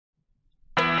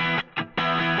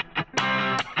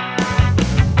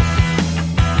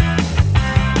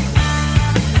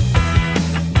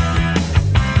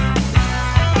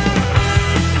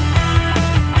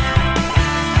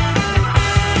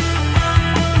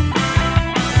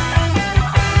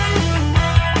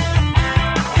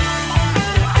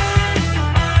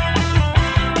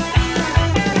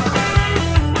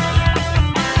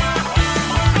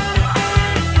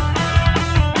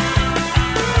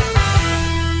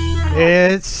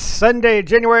It's Sunday,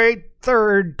 January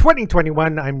 3rd,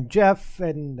 2021. I'm Jeff,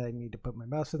 and I need to put my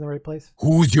mouse in the right place.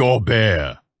 Who's your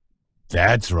bear?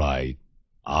 That's right.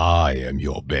 I am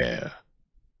your bear.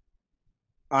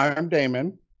 I'm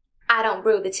Damon. I don't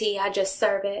brew the tea, I just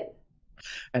serve it.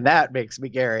 And that makes me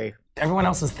Gary. Everyone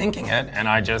else is thinking it, and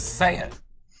I just say it.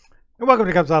 And welcome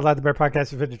to Comes Out Loud, the Bear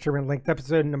Podcast, of Determined Length,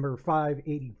 episode number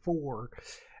 584.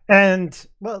 And,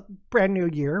 well, brand new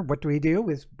year. What do?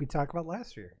 Is we talk about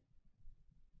last year.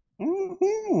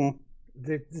 Mm-hmm.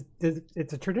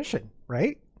 It's a tradition,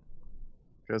 right?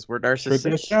 Because we're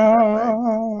narcissists.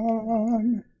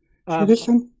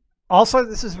 Tradition. Also,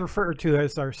 this is referred to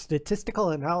as our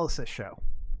statistical analysis show.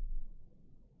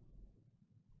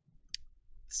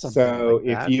 So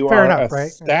like if you Fair are enough, a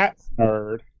right? stats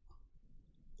nerd,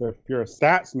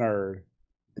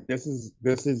 this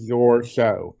is your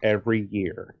show every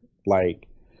year. Like,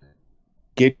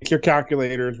 get your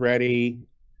calculators ready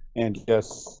and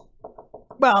just.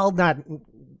 Well, not.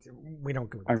 We don't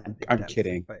go. I'm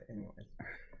kidding. But anyway.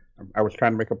 I was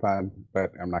trying to make a pun,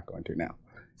 but I'm not going to now.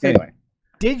 So, anyway,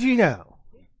 did you know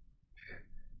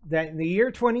that in the year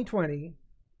 2020,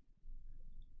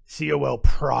 COL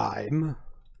Prime,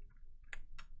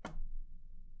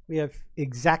 we have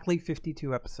exactly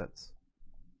 52 episodes.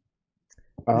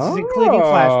 This is including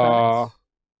flashbacks.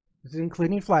 This is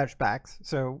including flashbacks.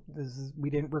 So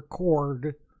we didn't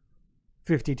record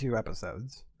 52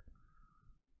 episodes,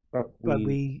 but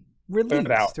we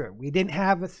released it. We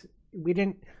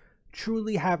didn't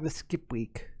truly have a skip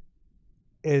week,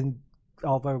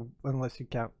 unless you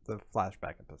count the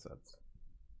flashback episodes.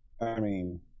 I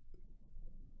mean,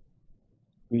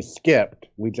 we skipped.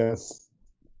 We just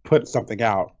put something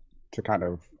out to kind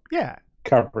of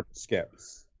cover the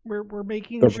skips. We're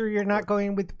making sure you're not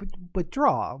going with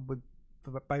withdraw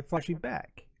by flashing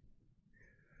back.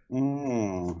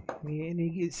 And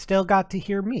you still got to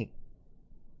hear me.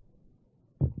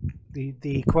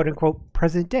 The quote unquote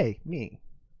present day me.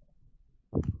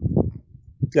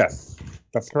 Yes,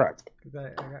 that's correct.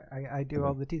 I do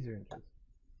all the teaser intros.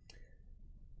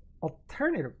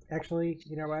 Alternative, actually,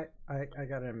 you know what? I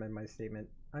gotta amend my statement.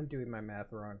 I'm doing my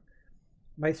math wrong.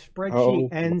 My spreadsheet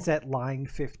ends at line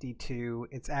 52.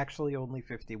 It's actually only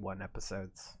 51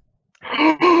 episodes.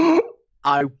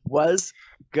 I was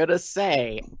gonna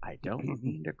say, I don't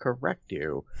mean to correct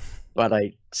you, but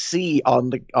I see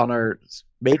on our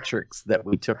matrix that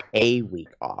we took a week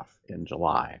off in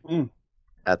July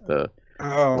at the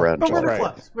but we were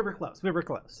close. We were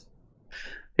close.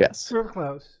 Yes, we were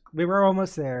close. We were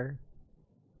almost there.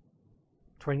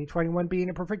 2021 being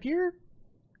a perfect year.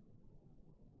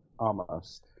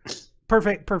 Almost.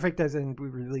 Perfect as in we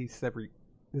release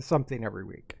something every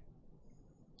week.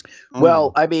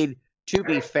 Well, I mean, to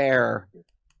be fair,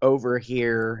 over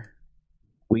here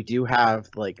we do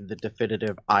have like the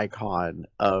definitive icon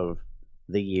of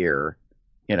the year,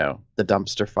 the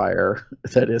dumpster fire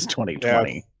that is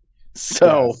 2020. Yes.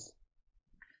 So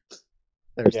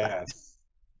there's that.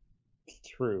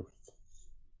 True.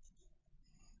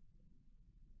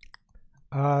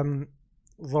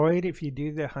 Lloyd, if you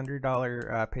do the $100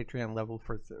 Patreon level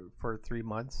for 3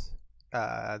 months,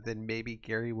 then maybe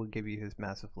Gary will give you his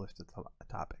massive list of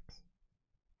topics.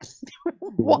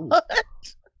 What?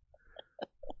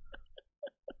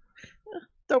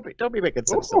 Don't be making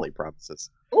some silly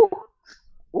promises.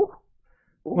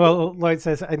 Well, Lloyd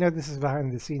says, I know this is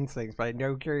behind the scenes things, but I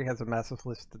know Gary has a massive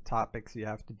list of topics you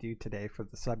have to do today for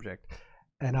the subject,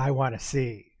 and I want to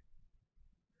see.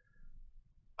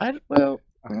 And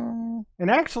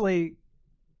actually,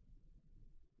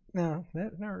 no,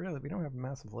 not really. We don't have a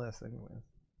massive list anyway.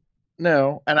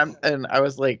 No, and I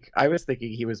was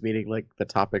thinking he was meaning like the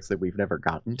topics that we've never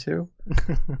gotten to.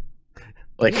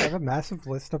 Like, do we have a massive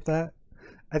list of that?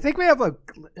 I think we have a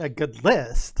good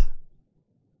list.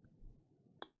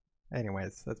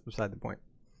 Anyways, that's beside the point.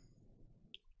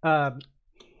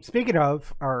 Speaking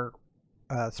of our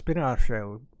spin-off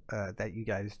show that you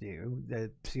guys do,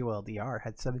 the COLDR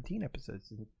had 17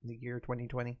 episodes in the year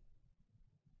 2020.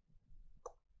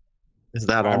 Is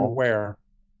that I'm all? aware.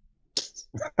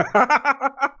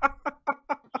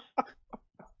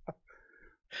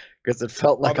 Because it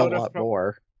felt like a lot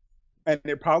more. And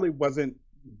it probably wasn't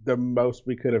the most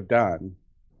we could have done.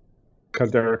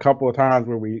 Because there are a couple of times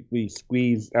where we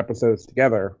squeezed episodes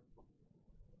together.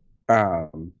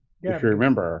 If you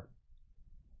remember.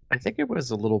 I think it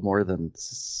was a little more than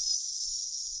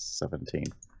 17.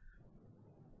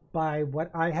 By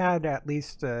what I had, at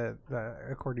least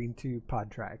according to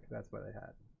PodTrack, that's what I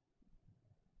had.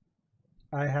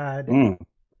 I had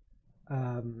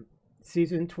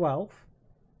season 12.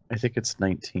 I think it's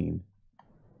 19.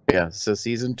 Yeah, so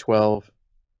season 12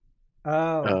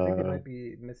 Oh, I think it might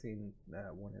be missing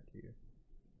one or two.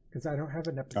 Because I don't have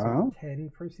an episode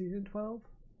 10 for season 12.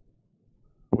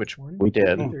 Which 1, we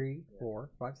did. 2, 3, 4,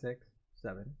 5, 6,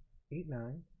 7, 8,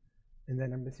 9. And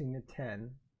then I'm missing a 10.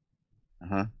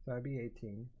 Uh-huh. So that'd be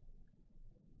 18.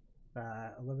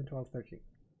 11, 12, 13.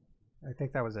 I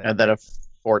think that was it. And then a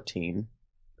 14.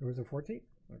 There was a 14?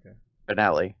 Okay.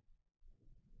 Finale.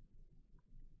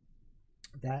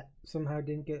 That somehow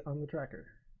didn't get on the tracker.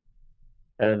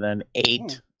 And then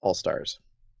 8 All-Stars.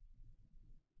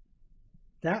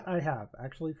 That I have.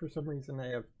 Actually, for some reason, I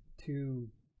have 2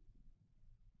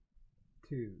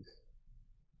 twos.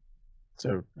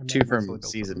 So 2 from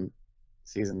season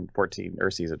 14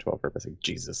 or season 12 for missing.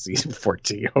 Jesus, season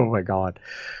 14. Oh my god.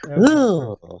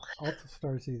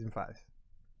 All-Star season 5.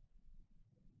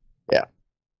 Yeah.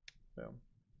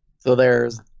 So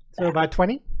there's about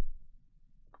 20?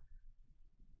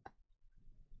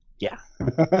 Yeah.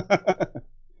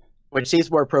 Which seems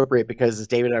more appropriate because, as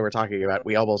David and I were talking about,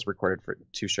 we almost recorded for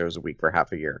 2 shows a week for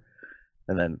half a year.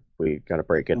 And then we got a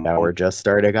break, and now we're just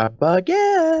starting up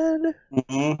again.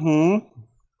 Mm-hmm.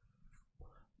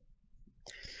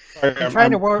 I'm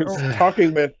trying to work.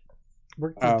 Talking with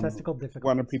testicle difficulties.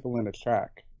 one of the people in the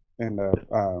track, in the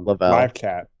live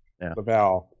chat, yeah.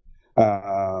 Lavelle.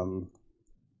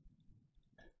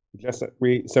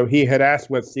 So he had asked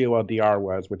what COLDR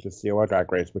was, which is COL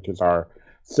Drag Race, which is our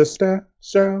sister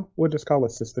show. We'll just call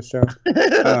it sister show,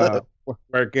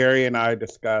 where Gary and I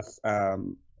discuss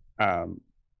the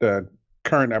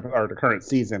current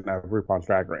season of RuPaul's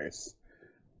Drag Race.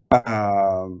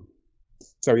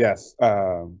 So yes,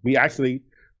 we actually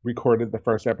recorded the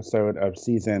first episode of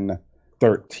season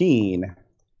 13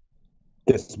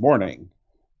 this morning.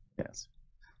 Yes,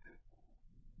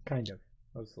 kind of.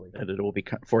 Mostly. And it will be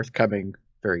forthcoming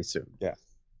very soon. Yes.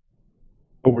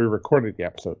 But we recorded the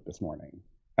episode this morning.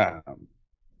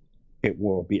 It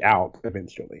will be out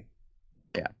eventually.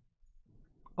 Yeah.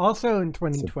 Also in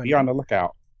 2020. So be on the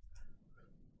lookout.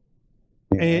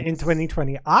 Yes. In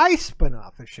 2020, I spun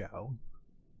off a show.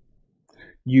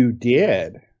 You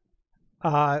did?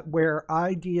 Where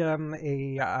I DM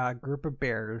a group of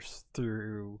bears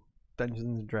through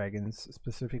Dungeons and Dragons,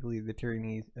 specifically the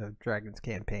Tyranny of Dragons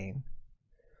campaign.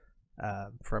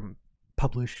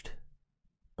 Published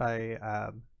by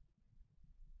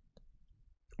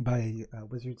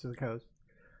Wizards of the Coast,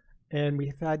 and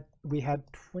we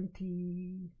had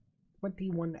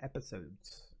 21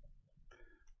 episodes.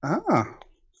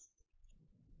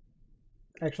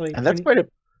 Actually, and that's quite a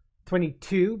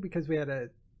 22 because we had the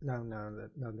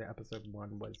episode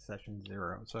 1 was session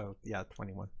 0, so yeah,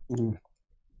 21. Mm.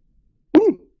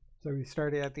 So we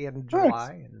started at the end of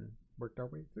July and worked our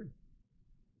way through.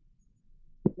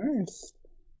 Nice.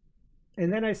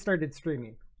 And then I started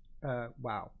streaming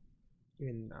WoW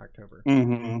in October.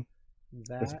 Mm-hmm.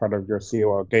 That's part of your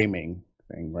COL gaming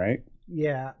thing, right?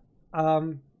 Yeah.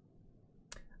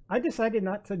 I decided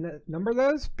not to number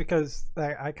those because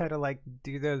I kind of like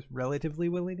do those relatively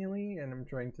willy-nilly, and I'm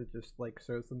trying to just like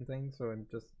show some things, so I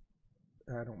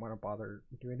don't want to bother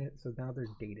doing it. So now they're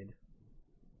dated.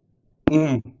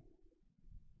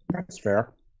 That's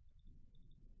fair.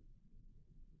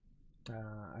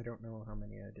 I don't know how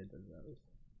many I did of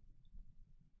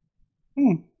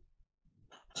those.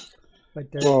 But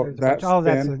there's all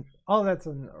that's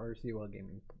on our COL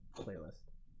gaming playlist.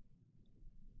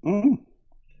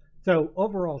 So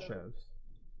overall shows,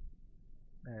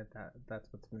 that's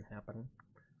what's been happening.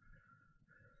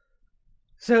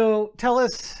 So talk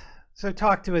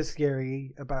to us,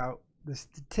 Gary, about the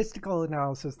statistical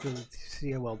analysis of the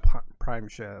COL Prime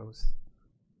shows.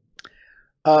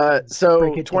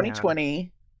 So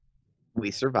 2020, we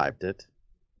survived it.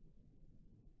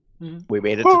 Mm-hmm. We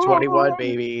made it to 21,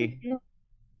 baby.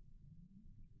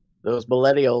 Those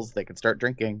millennials, they can start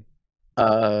drinking.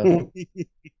 And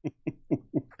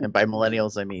by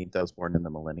millennials, I mean those born in the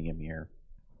millennium year.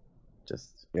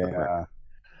 Just yeah.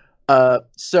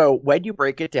 So when you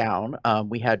break it down,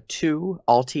 we had 2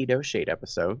 Altino Shade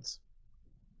episodes.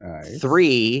 Nice.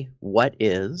 3, What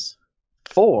Is?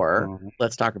 4,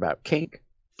 Let's Talk About Kink.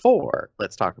 4,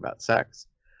 Let's Talk About Sex.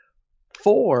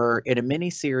 4, in a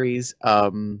mini-series,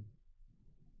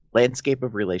 Landscape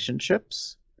of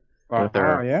Relationships. With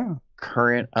our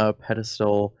current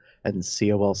pedestal and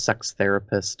COL sex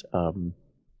therapist,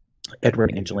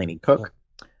 Edward Angelini Cook.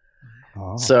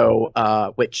 So,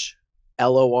 which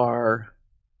LOR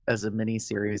as a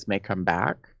mini-series may come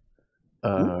back.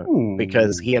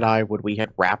 Because he and I, when we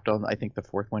had wrapped on, I think the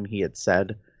 4th one, he had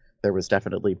said there was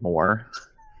definitely more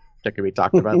that could be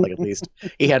talked about. Like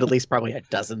he had at least probably a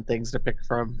dozen things to pick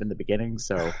from in the beginning.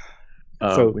 So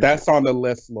that's on the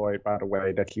list, Lloyd, by the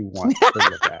way, that you want to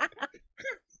look at.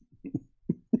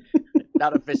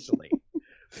 not officially,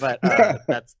 but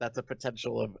that's a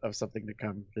potential of something to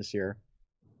come this year.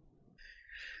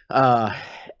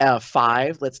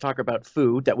 5, let's talk about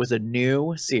food. That was a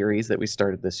new series that we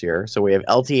started this year. So we have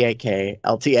LTAK,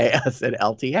 LTAS, and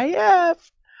LTAF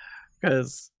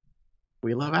because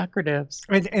we love acronyms.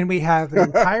 And we have an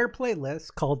entire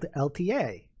playlist called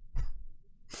LTA.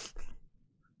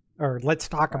 Or let's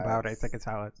talk about it. I think it's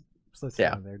how it's listed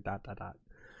on there. ...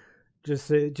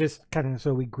 Just kind of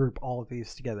so we group all of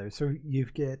these together. So you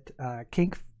get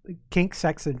kink,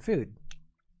 sex, and food.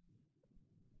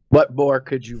 What more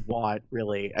could you want,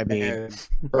 really? I mean,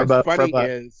 what's funny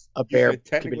is a bear you could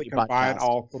technically combine podcast.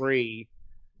 all three,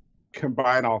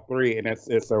 and it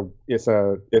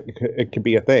could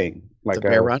be a thing. Like it's a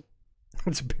bear run.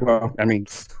 It's a bear well, run. I mean,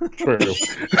 true.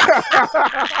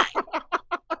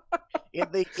 in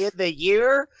the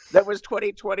year that was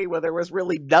 2020, where there was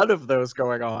really none of those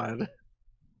going on.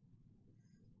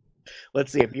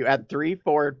 Let's see, if you add 3,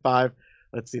 4, and 5.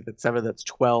 Let's see, that's 7, that's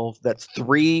 12. That's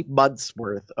 3 months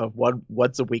worth of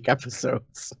once a week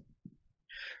episodes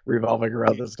revolving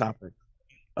around this topic.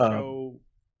 So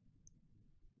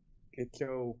get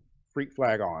your freak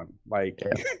flag on, like,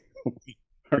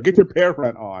 or get your bear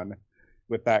run on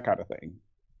with that kind of thing.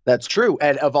 That's true.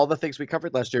 And of all the things we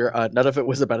covered last year, none of it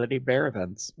was about any bear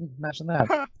events. Imagine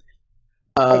that.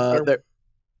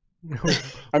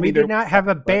 We did not have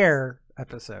a bear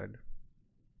episode.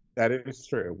 That is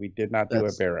true. We did not do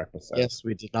a bear episode. Yes,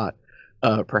 we did not.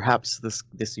 Perhaps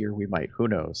this year we might. Who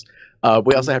knows?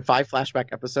 We also had 5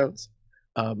 flashback episodes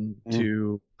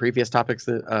to previous topics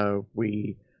that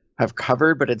we have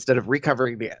covered, but instead of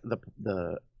recovering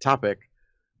the topic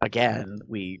again,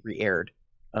 we re-aired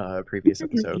a previous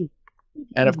episode.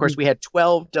 And of course, we had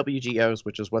 12 WGOs,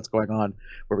 which is what's going on,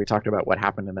 where we talked about what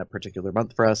happened in that particular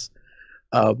month for us.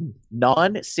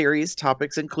 Non-series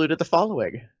topics included the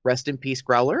following: Rest in Peace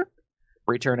Growler,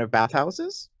 Return of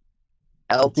Bathhouses,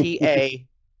 LTA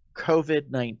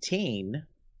COVID-19,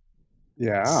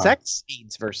 Sex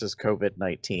Needs versus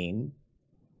COVID-19,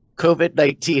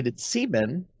 COVID-19 and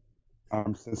Semen.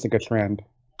 I'm sensing a trend.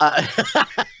 I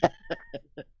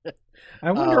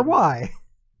wonder why.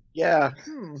 Yeah.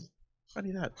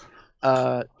 Funny that.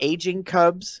 Aging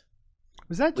Cubs.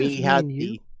 Was that just me and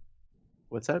you?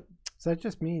 What's that? Is that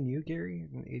just me and you, Gary,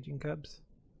 and Aging Cubs?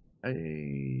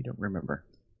 I don't remember.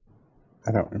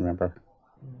 I don't remember.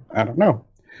 I don't know.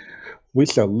 We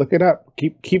shall look it up.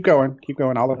 Keep going. Keep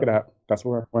going. I'll look it up. That's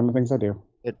one of the things I do.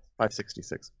 It's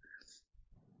 566.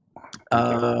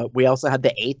 We also had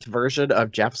the 8th version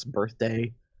of Jeff's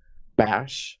birthday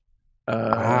bash.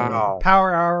 Wow.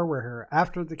 Power Hour, where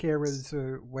after the cameras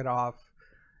went off,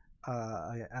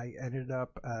 I ended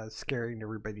up scaring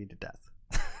everybody to death.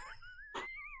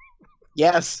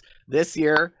 Yes, this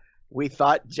year we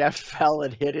thought Jeff fell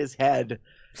and hit his head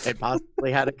and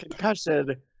possibly had a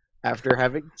concussion after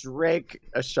having drank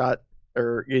a shot,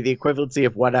 or the equivalency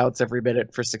of 1 ounce every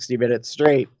minute for 60 minutes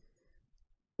straight.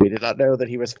 We did not know that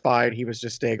he was fine. He was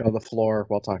just staying on the floor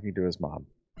while talking to his mom.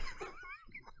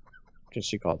 Because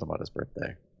she called him on his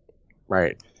birthday.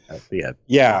 Right. At the end.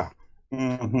 Yeah.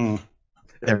 Mm-hmm.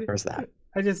 There was that.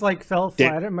 I just fell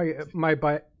flat at my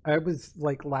butt. I was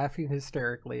laughing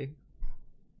hysterically.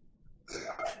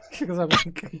 Because I'm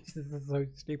this is so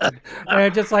stupid. And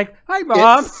I'm just hi,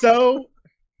 Mom.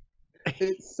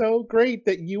 It's so great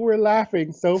that you were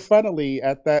laughing so funnily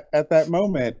at that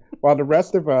moment, while the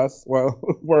rest of us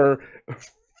were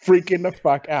freaking the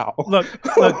fuck out. Look.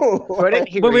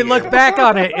 When we look back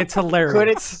on it, it's hilarious.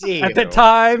 Couldn't see at the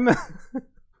time.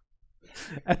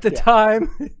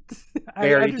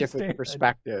 Very different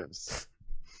perspectives.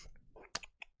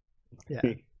 Yeah.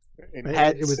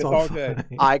 It was all good.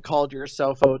 I called your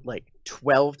cell phone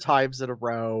 12 times in a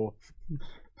row.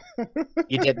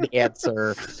 You didn't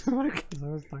answer. Because I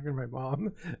was talking to my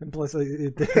mom, and plus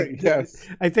yes,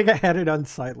 I think I had it on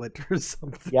silent or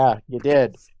something. Yeah, you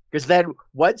did. Because then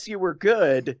once you were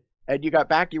good and you got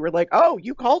back, you were like, "Oh,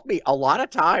 you called me a lot of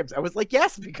times." I was like,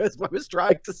 "Yes," because I was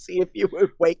trying to see if you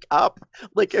would wake up,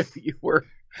 if you were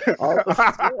on the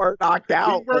floor knocked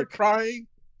out. We were trying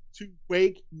to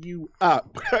wake you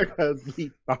up because we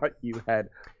thought you had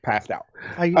passed out.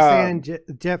 Are you saying,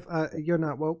 Jeff, you're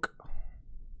not woke?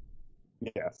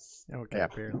 Yes. Okay,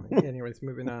 apparently. Anyways,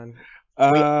 moving on.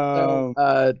 We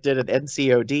did an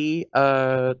NCOD,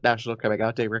 National Coming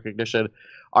Out Day recognition,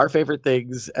 our favorite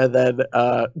things, and then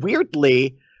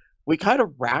weirdly, we kind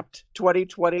of wrapped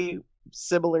 2020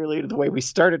 similarly to the way we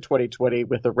started 2020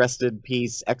 with a Rest in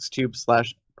Peace Xtube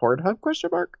 / Pornhub ?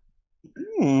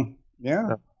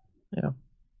 Yeah. Yeah.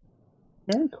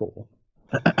 Very cool.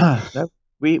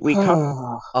 We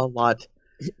covered a lot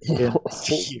in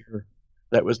this year.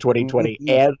 That was 2020.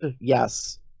 And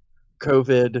yes,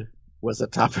 COVID was a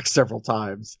topic several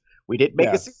times. We didn't make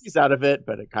a series out of it,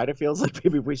 but it kind of feels like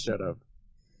maybe we should have.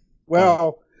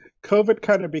 Well, COVID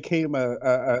kind of became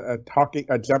a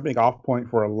jumping off point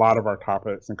for a lot of our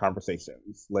topics and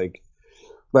conversations. Like,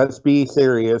 let's be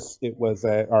serious. It was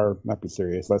or not be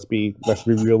serious. Let's be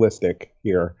realistic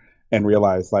here and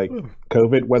realize like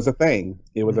COVID was a thing.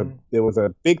 It was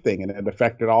a big thing, and it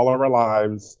affected all of our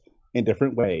lives in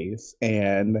different ways,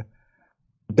 and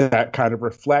that kind of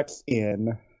reflects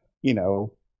in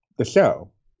the show.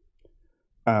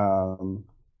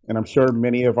 And I'm sure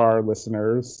many of our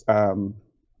listeners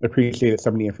appreciated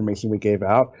some of the information we gave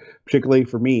out, particularly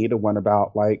for me, the one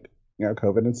about like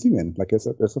COVID and semen. Like it's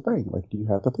a thing. Like you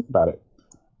have to think about it.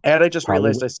 And I just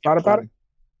realized I thought about it.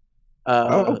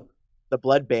 The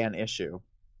blood ban issue.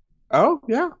 Oh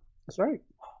yeah, that's right.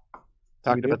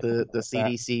 Talking about the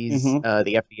CDC's,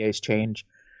 the FDA's change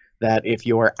that if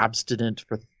you are abstinent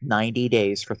for 90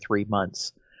 days for 3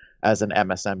 months as an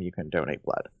MSM, you can donate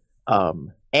blood.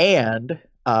 And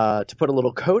to put a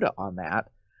little coda on that,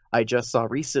 I just saw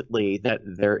recently that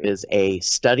there is a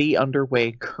study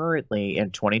underway currently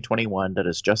in 2021 that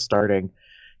is just starting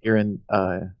here in,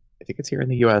 I think it's here in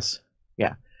the U.S.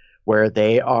 Yeah, where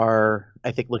they are,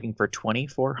 I think, looking for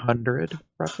 2,400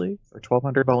 roughly or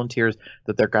 1,200 volunteers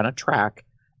that they're going to track,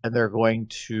 and they're going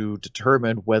to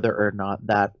determine whether or not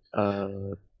that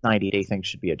 90-day thing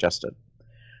should be adjusted.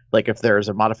 Like if there's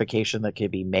a modification that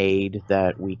can be made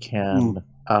that we can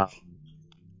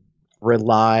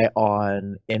rely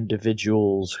on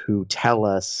individuals who tell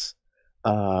us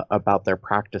about their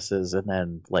practices and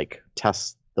then like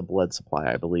test the blood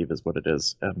supply, I believe is what it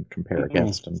is, and compare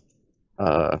against and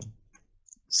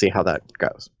see how that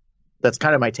goes. That's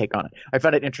kind of my take on it. I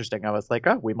found it interesting. I was like,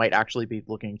 oh, we might actually be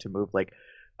looking to move like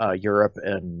Europe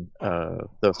and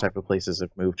those type of places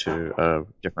have moved to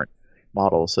different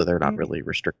models, so they're not really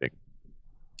restricting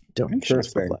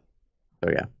donations for blood. So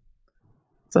yeah.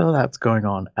 So that's going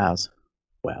on as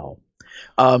well.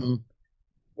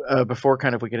 Before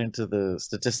kind of we get into the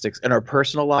statistics in our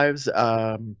personal lives,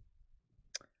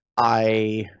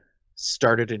 I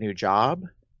started a new job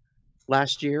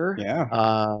last year.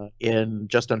 Yeah. In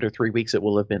just under 3 weeks, it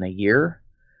will have been a year.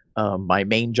 My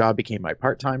main job became my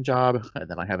part-time job, and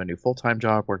then I have a new full-time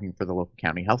job working for the local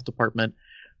county health department.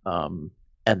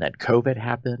 And then COVID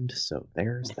happened, so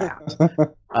there's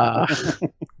that.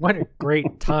 What a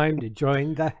great time to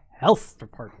join the health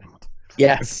department.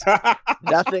 Yes.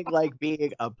 Nothing like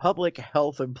being a public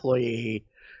health employee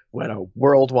when a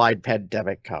worldwide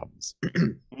pandemic comes.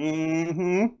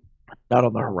 Not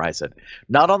on the horizon.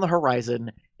 Not on the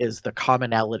horizon is the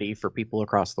commonality for people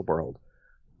across the world.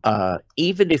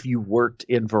 Even if you worked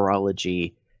in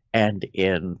virology and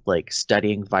in like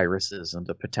studying viruses and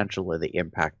the potential of the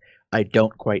impact, I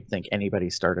don't quite think anybody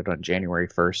started on January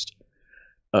 1st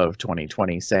of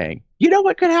 2020 saying, you know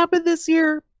what could happen this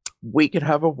year? We could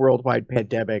have a worldwide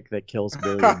pandemic that kills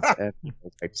millions and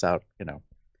wipes out,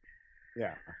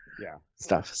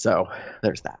 stuff. So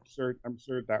there's that. I'm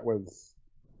sure that was,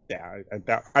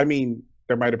 I mean,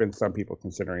 there might have been some people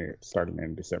considering it starting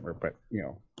in December, but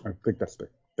I think that's the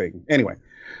thing. Anyway,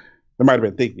 they might have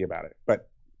been thinking about it, but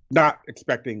not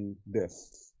expecting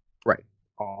this. Right.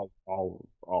 All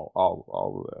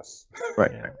of this.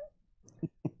 Right.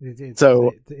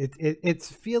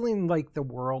 It's feeling like the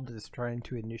world is trying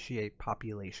to initiate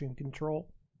population control,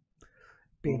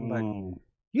 being like,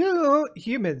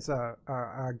 humans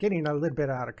are getting a little bit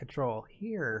out of control.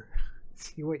 Here,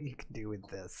 see what you can do with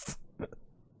this.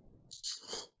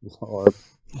 Lord.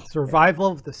 Survival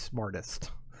of the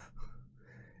smartest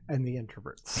and the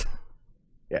introverts.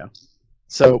 Yeah.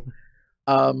 So,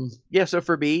 so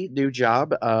for me, new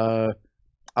job,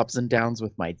 ups and downs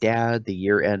with my dad. The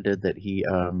year ended that he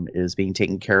is being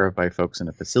taken care of by folks in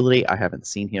a facility. I haven't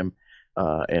seen him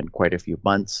in quite a few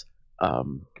months.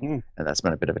 And that's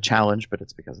been a bit of a challenge, but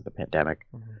it's because of the pandemic.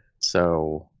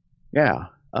 So, yeah.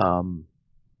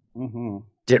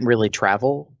 Didn't really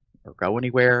travel or go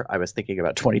anywhere. I was thinking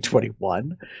about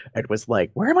 2021 and was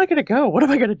like, where am I going to go? What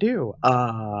am I going to do?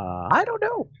 I don't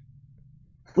know.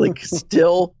 Like,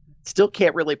 still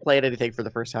can't really plan anything for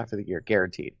the first half of the year,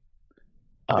 guaranteed.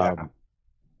 The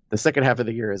second half of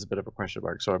the year is a bit of a question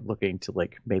mark, so I'm looking to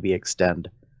like maybe extend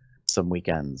some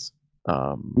weekends. But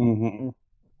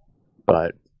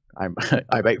I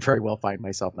might very well find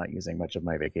myself not using much of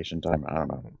my vacation time. I don't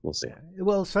know. We'll see.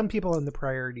 Well, some people on the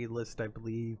priority list, I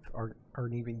believe,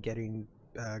 aren't even getting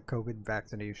COVID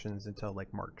vaccinations until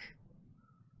like March.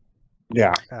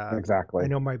 Yeah, exactly. I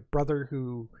know my brother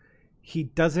he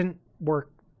doesn't work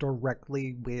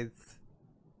directly with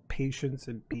patients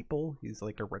and people. He's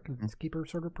like a records keeper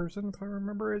sort of person, if I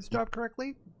remember his job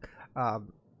correctly.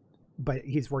 But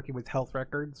he's working with health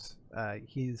records.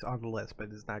 He's on the list, but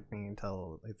it's not going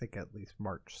until I think at least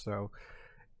March. So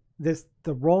the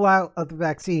rollout of the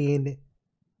vaccine,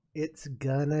 it's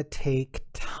gonna take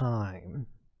time.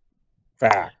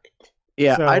 Fact.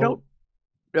 Yeah, So, I don't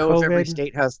know if every COVID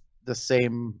state has the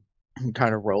same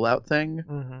kind of rollout thing.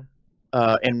 Mm-hmm.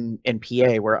 In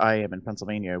PA, where I am in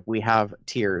Pennsylvania, we have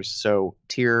tiers. So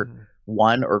tier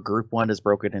 1 or group 1 is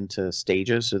broken into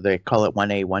stages. So they call it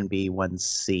 1A, 1B,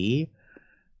 1C.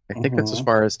 I think that's as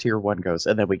far as tier 1 goes.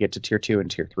 And then we get to tier 2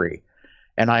 and tier 3.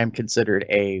 And I am considered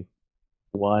a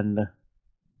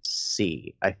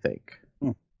 1C, I think.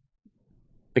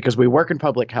 Because we work in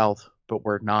public health, but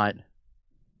we're not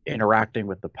interacting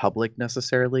with the public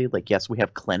necessarily. Like, yes, we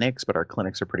have clinics, but our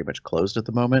clinics are pretty much closed at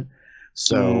the moment.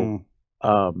 So,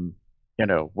 you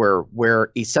know,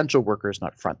 we're essential workers,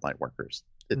 not frontline workers.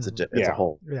 It's a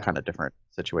whole kind of different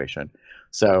situation.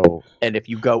 So, and if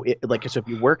you go so if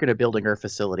you work in a building or a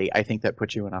facility, I think that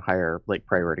puts you in a higher like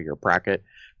priority or bracket.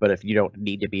 But if you don't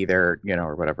need to be there, you know,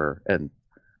 or whatever, and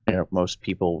you know, most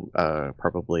people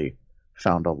probably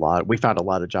we found a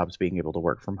lot of jobs being able to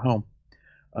work from home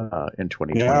in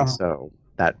 2020. So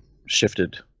that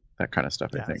shifted that kind of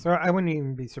stuff, I think. So I wouldn't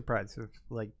even be surprised if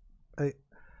like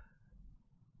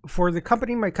for the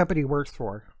company my company works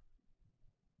for,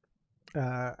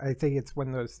 I think it's one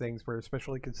of those things where,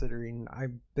 especially considering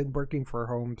I've been working for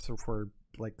home for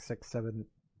like 6, 7,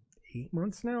 8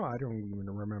 months now. I don't even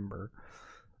remember.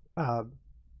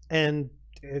 And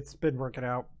it's been working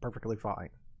out perfectly fine.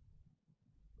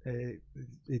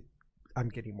 I'm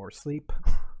getting more sleep.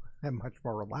 I'm much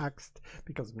more relaxed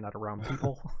because I'm not around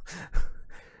people.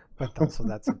 But also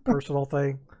that's a personal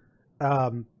thing.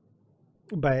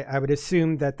 But I would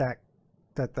assume that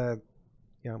the,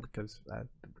 you know, because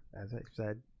as I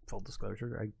said, full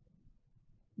disclosure, I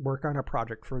work on a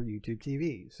project for YouTube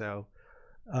TV. So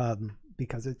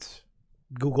because it's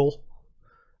Google,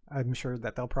 I'm sure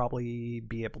that they'll probably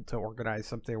be able to organize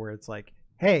something where it's like,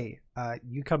 hey,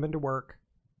 you come into work.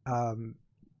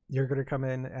 You're going to come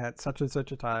in at such and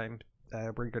such a time.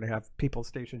 We're going to have people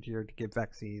stationed here to give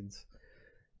vaccines.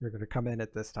 You're going to come in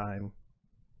at this time,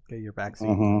 get your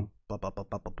vaccine, blah, blah, blah,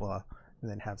 blah, blah, blah, and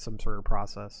then have some sort of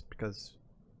process because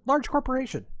large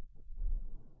corporation.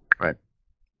 Right.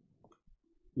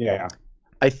 Yeah.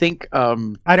 I think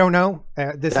I don't know.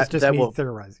 This is just me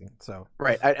theorizing. So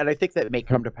right, and I think that may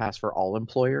come to pass for all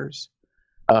employers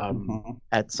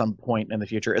at some point in the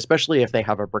future, especially if they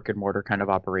have a brick and mortar kind of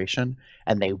operation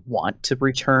and they want to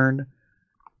return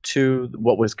to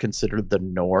what was considered the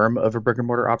norm of a brick and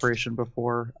mortar operation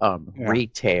before,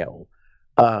 retail,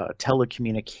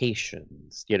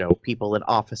 telecommunications, you know, people in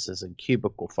offices and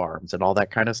cubicle farms and all that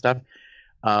kind of stuff.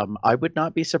 I would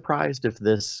not be surprised if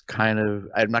this kind of,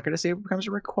 I'm not going to say it becomes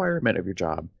a requirement of your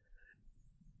job,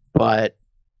 but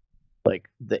like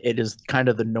it is kind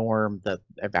of the norm that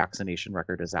a vaccination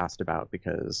record is asked about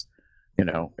because, you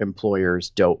know,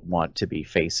 employers don't want to be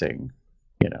facing,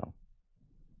 you know,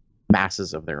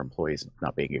 masses of their employees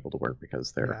not being able to work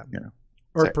because they're, you know,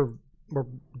 or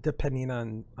depending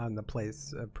on the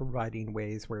place, providing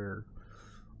ways where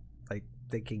like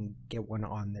they can get one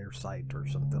on their site or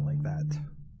something like that.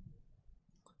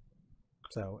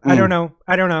 So I don't know.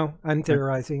 I'm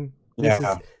theorizing.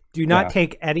 Do not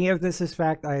take any of this as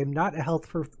fact. I am not a health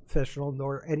professional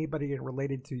nor anybody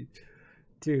related to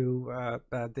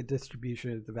the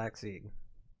distribution of the vaccine.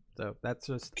 So that's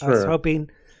just us hoping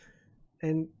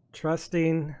and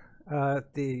trusting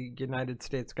the United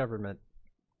States government,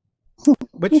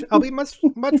 which I'll be much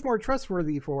more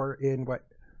trustworthy for in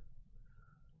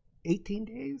 18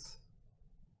 days?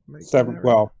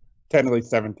 Well, technically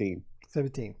 17.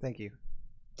 17. Thank you.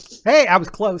 Hey, I was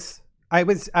close. I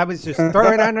was just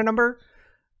throwing out a number.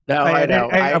 No, I know.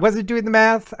 I wasn't doing the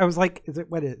math. I was like, is it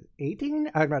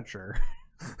 18? I'm not sure.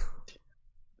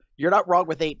 You're not wrong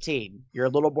with 18. You're a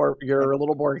little more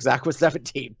exact with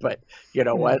 17, but you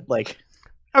know what? Like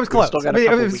I was close. I mean,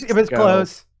 it was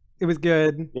close. It was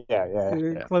good.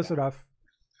 Yeah. Close enough.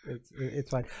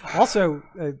 It's fine. Also,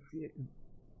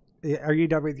 are you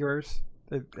done with yours?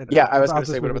 Yeah, I was going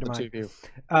to say, what about the two of you?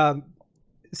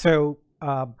 So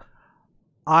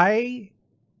I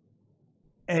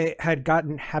had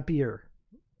gotten happier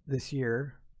this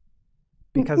year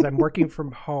because I'm working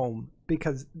from home.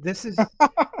 Because this is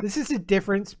the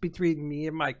difference between me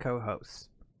and my co-hosts.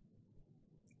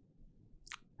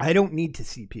 I don't need to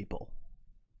see people.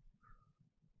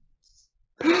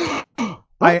 I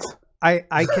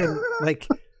can, like,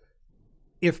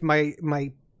 if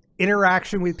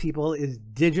interaction with people is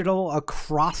digital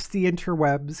across the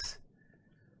interwebs,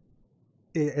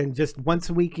 and just once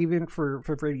a week, even for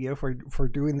radio, for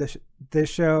doing this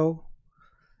show,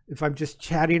 if I'm just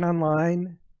chatting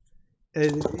online,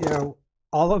 and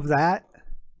all of that,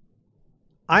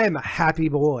 I am a happy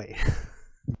boy.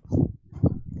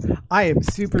 I am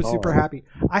super happy.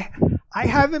 I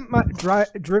haven't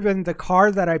driven the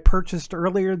car that I purchased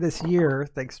earlier this year,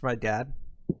 thanks to my dad.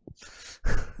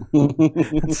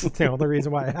 That's the only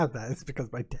reason why I have that is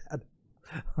because my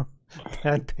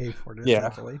dad paid for it,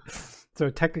 essentially. So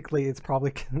technically, it's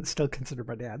probably still considered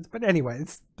my dad's. But anyway,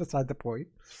 it's beside the point.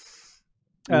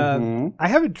 I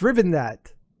haven't driven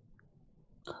that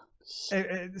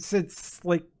since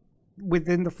like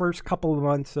within the first couple of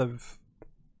months of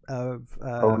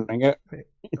owning it.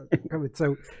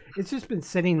 So it's just been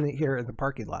sitting here in the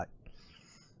parking lot,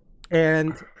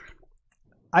 and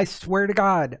I swear to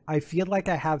God, I feel like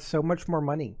I have so much more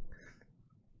money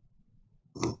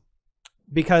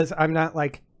because I'm not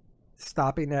like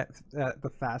stopping at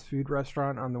the fast food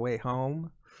restaurant on the way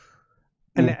home,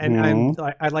 and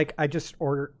I just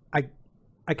order.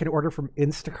 I can order from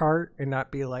Instacart and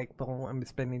not be like, well, I'm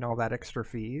spending all that extra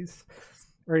fees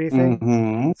or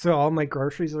anything. So all my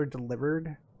groceries are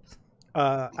delivered.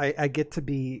 I get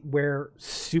to wear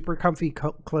super comfy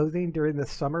clothing during the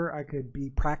summer. I could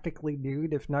be practically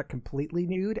nude, if not completely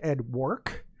nude, at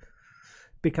work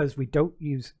because we don't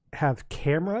have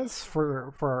cameras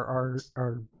for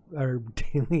our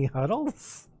daily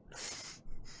huddles.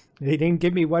 They didn't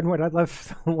give me one when I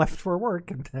left for work,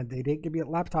 and they didn't give me a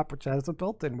laptop which has a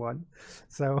built-in one.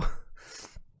 So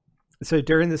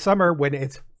during the summer when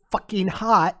it's fucking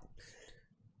hot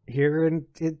here in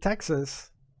Texas,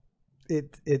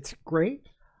 it's great.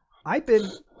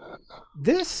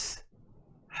 This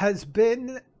has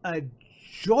been a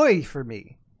joy for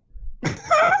me.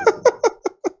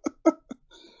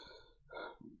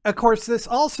 Of course, this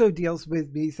also deals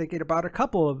with me thinking about a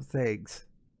couple of things.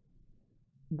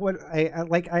 What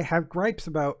I have gripes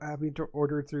about having to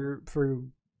order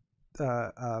through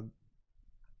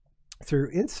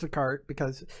Instacart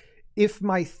because if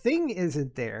my thing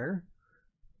isn't there,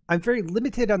 I'm very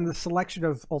limited on the selection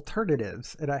of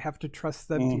alternatives, and I have to trust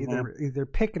them to either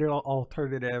pick an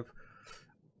alternative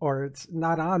or it's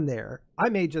not on there. I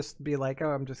may just be like, oh,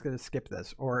 I'm just going to skip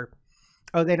this, or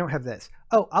oh, they don't have this.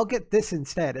 Oh, I'll get this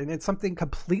instead, and it's something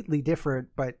completely different,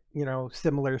 but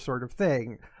similar sort of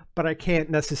thing. But I can't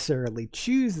necessarily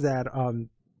choose that on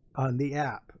the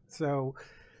app. So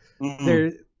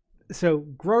so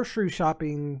grocery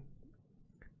shopping,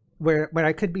 where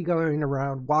I could be going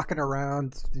around, walking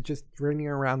around, just running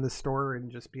around the store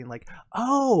and just being like,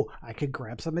 oh, I could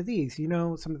grab some of these,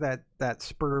 some of that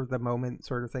spur of the moment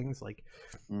sort of things. Like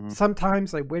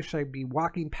sometimes I wish I'd be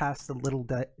walking past the Little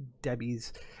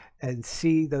Debbie's and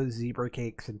see those zebra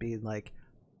cakes and being like,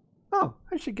 oh,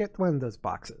 I should get one of those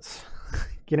boxes.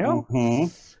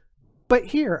 But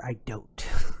here I don't.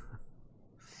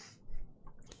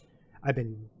 I've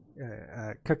been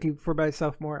cooking for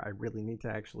myself more. I really need to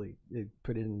actually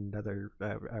put in another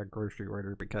grocery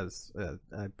order because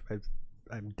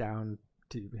I'm down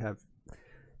to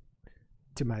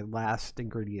my last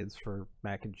ingredients for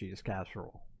mac and cheese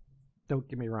casserole. Don't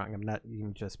get me wrong, I'm not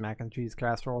eating just mac and cheese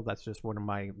casserole. That's just one of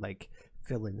my like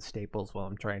fill-in staples while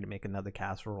I'm trying to make another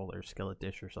casserole or skillet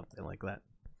dish or something like that.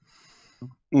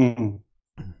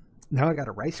 Now I got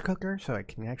a rice cooker, so I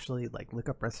can actually like look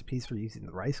up recipes for using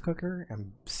the rice cooker.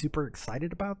 I'm super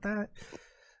excited about that.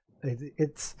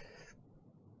 It's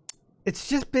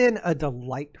just been a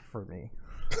delight for me.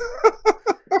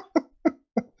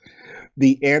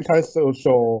 The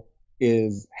antisocial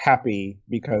is happy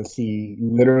because he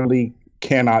literally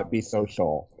cannot be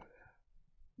social.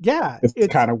 Yeah, it's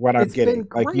kind of what I'm getting.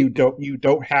 Like you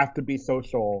don't have to be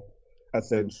social,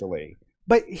 essentially.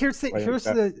 But here's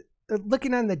the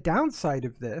looking on the downside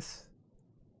of this.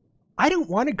 I don't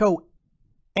want to go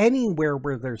anywhere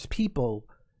where there's people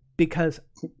because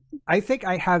I think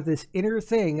I have this inner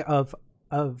thing of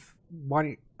I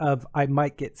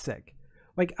might get sick.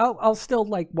 Like I'll still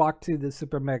like walk to the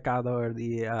supermercado or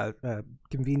the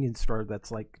convenience store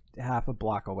that's like half a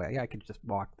block away. I could just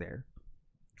walk there.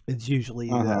 It's usually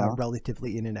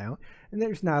relatively in and out, and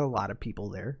there's not a lot of people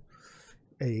there.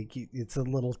 It's a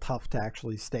little tough to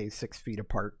actually stay 6 feet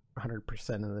apart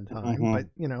 100% of the time, but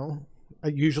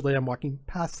usually I'm walking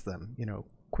past them,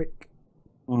 quick.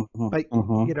 But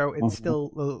it's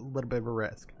still a little bit of a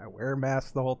risk. I wear a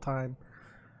mask the whole time,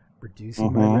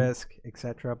 reducing my risk,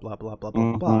 etc. Blah blah blah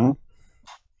blah blah.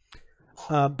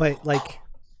 But like,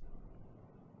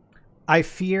 I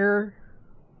fear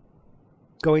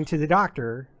going to the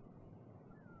doctor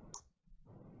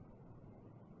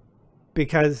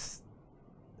because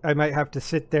I might have to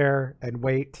sit there and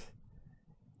wait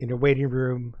in a waiting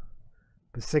room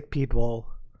with sick people,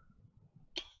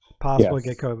 possibly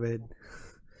get COVID.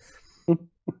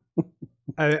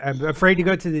 I'm afraid to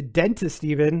go to the dentist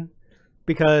even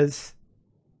because,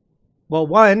 well,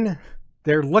 one,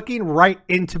 they're looking right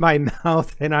into my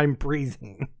mouth and I'm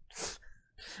breathing.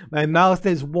 My mouth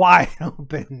is wide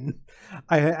open.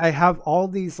 I have all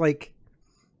these like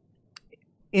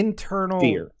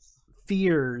internal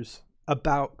fears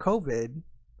about COVID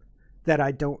that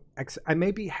I don't. I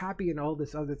may be happy in all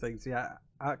this other things. Yeah,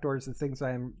 outdoors, the things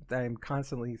that I'm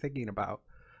constantly thinking about,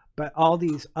 but all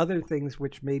these other things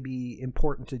which may be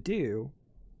important to do,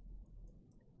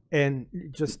 and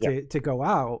just to go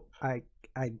out, I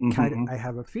kind of I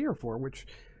have a fear for, which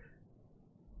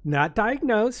not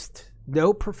diagnosed.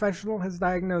 No professional has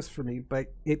diagnosed for me,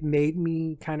 but it made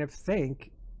me kind of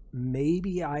think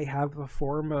maybe I have a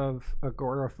form of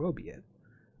agoraphobia,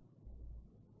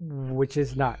 which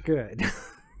is not good.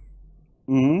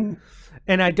 And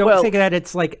I don't think that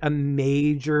it's like a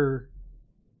major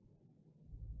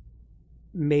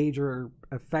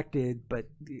affected, but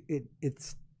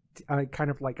it's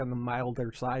kind of like on the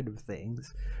milder side of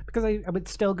things, because I would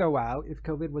still go out if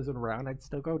COVID wasn't around. I'd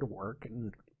still go to work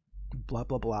and blah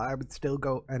blah blah. I would still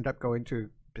end up going to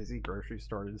busy grocery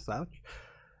stores and such,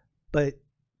 but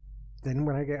then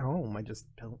when I get home, I just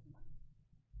don't.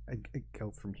 I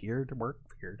go from here to work,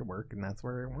 and that's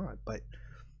where I want. But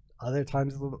other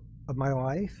times of my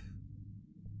life,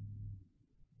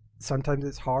 sometimes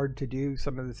it's hard to do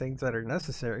some of the things that are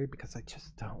necessary because I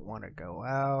just don't want to go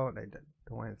out. I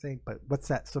don't want to think. But what's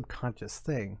that subconscious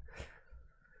thing?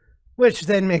 Which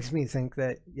then makes me think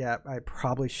that, yeah, I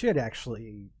probably should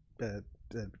actually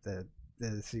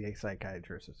see a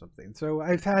psychiatrist or something. So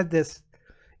I've had this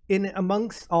in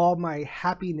amongst all my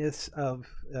happiness of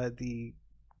the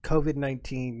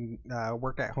COVID-19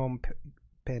 work at home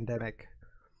pandemic.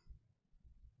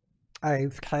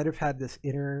 I've kind of had this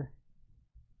inner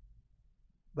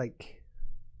like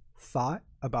thought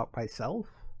about myself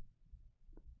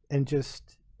and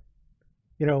just,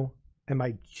 you know, am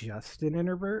I just an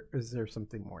introvert or is there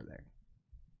something more there?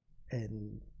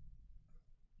 And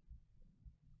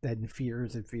then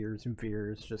fears and fears and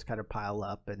fears just kind of pile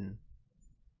up, and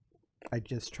I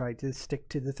just try to stick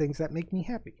to the things that make me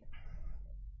happy.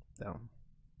 So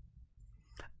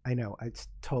I know I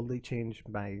totally changed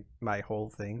my whole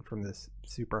thing from this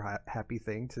super happy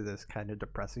thing to this kind of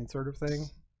depressing sort of thing.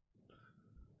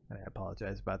 And I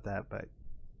apologize about that, but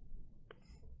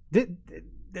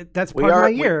that's part of my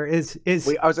year. I was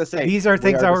gonna say these are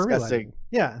things that we're discussing.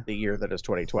 Yeah, the year that is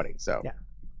 2020. So yeah,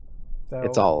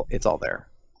 so it's all there.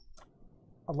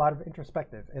 A lot of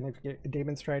introspective, and if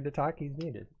Damon's trying to talk, he's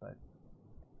muted. But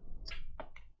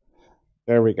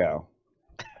there we go.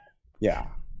 Yeah,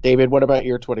 David, what about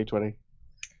your 2020?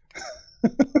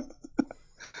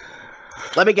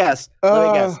 Let me guess.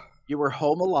 You were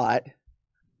home a lot.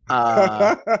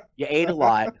 You ate a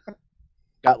lot.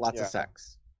 Got lots of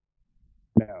sex.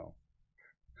 No.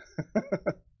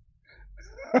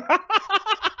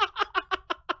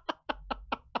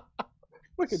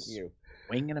 Look at you.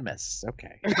 Swing and a miss.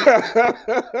 Okay.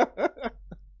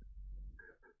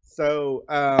 So,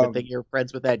 I think you're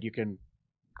friends with Ed. You can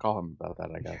call him about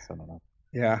that, I guess. I don't know.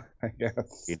 Yeah, I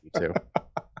guess. You do too.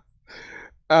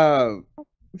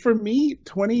 For me,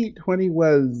 2020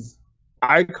 was,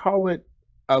 I call it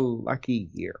a lucky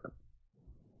year.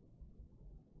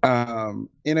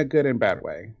 In a good and bad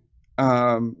way.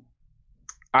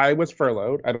 I was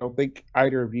furloughed. I don't think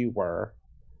either of you were.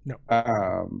 No.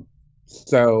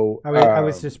 So I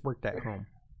was just worked at home.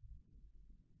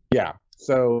 Yeah.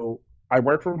 So I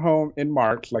worked from home in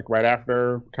March, like right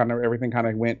after kind of everything kind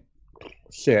of went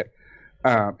shit.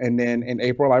 And then in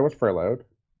April I was furloughed.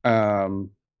 And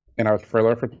I was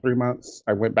furloughed for 3 months.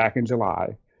 I went back in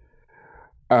July.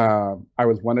 I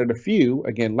was one of the few,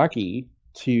 again, lucky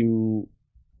to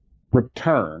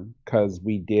return because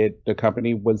the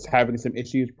company was having some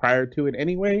issues prior to it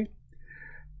anyway.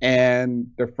 And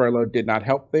the furlough did not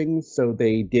help things. So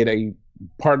they did the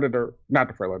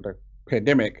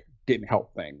pandemic didn't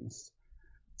help things.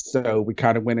 So we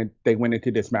kind of they went into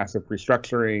this massive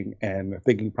restructuring and the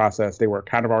thinking process. They were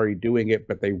kind of already doing it,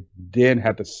 but they then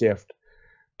had to shift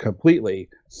completely.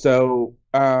 So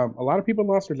a lot of people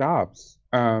lost their jobs.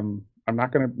 I'm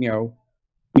not going to,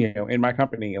 in my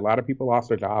company, a lot of people lost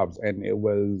their jobs, and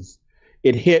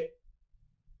it hit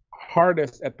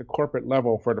hardest at the corporate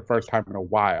level for the first time in a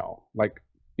while. Like,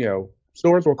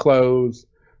 stores will close,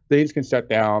 things can shut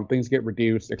down, things get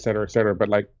reduced, et cetera, et cetera. But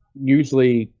like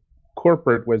usually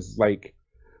corporate was like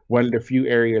one of the few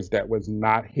areas that was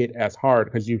not hit as hard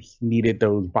because you needed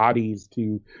those bodies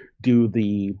to do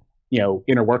the,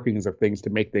 inner workings of things to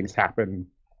make things happen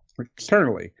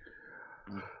externally.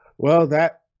 Well,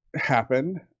 that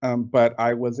happened, but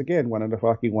I was, again, one of the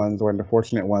lucky ones, one of the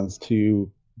fortunate ones to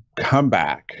come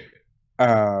back.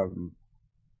 I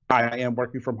am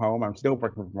working from home. I'm still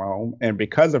working from home. And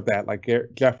because of that, like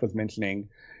Jeff was mentioning,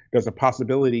 there's a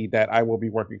possibility that I will be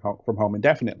working from home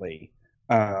indefinitely.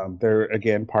 They're,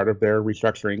 again, part of their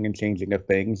restructuring and changing of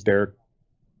things. They're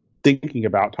talking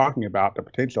about the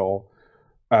potential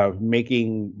of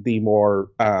making the more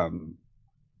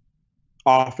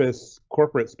office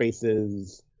corporate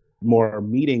spaces more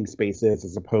meeting spaces,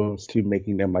 as opposed to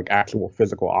making them like actual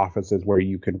physical offices where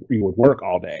you would work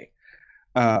all day,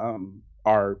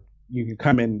 or you can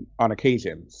come in on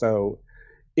occasion. So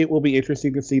it will be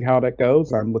interesting to see how that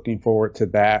goes. I'm looking forward to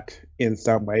that in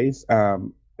some ways.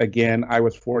 Again, I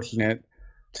was fortunate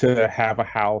to have a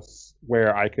house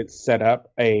where I could set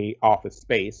up a office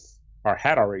space, or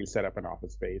had already set up an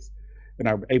office space, and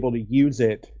I'm able to use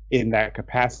it in that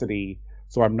capacity.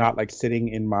 So I'm not like sitting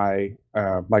in my,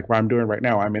 like what I'm doing right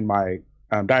now, I'm in my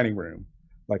dining room,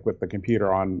 like with the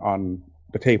computer on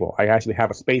the table. I actually have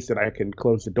a space that I can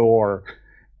close the door,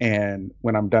 and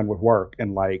when I'm done with work,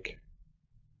 and like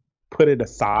put it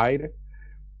aside,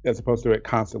 as opposed to it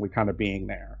constantly kind of being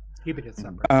there. Keeping it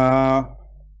separate.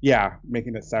 Yeah,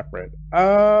 making it separate.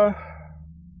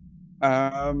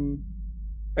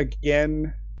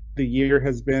 Again, the year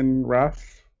has been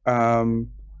rough.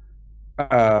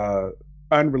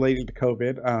 Unrelated to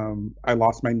COVID, I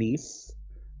lost my niece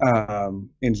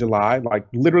in July. Like,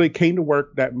 literally came to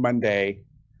work that Monday.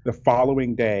 The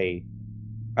following day,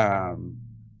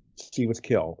 she was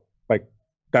killed. Like,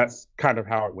 that's kind of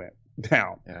how it went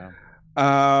down. Yeah.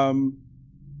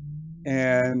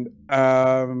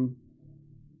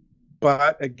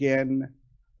 But again,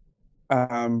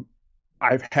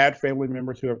 I've had family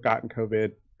members who have gotten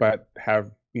COVID, but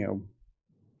have,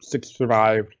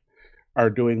 survived, are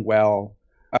doing well.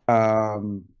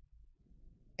 And,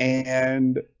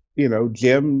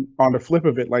 Jim, on the flip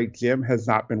of it, like, Jim has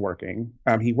not been working.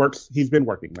 He's been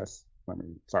working this.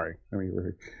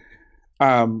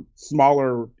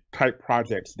 Smaller type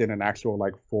projects than an actual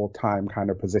like full-time kind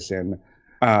of position.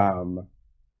 And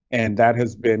that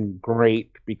has been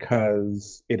great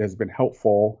because it has been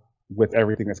helpful with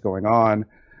everything that's going on.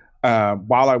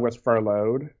 While I was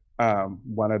furloughed,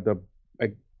 one of the,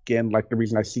 again, like the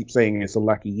reason I keep saying it's a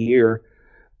lucky year,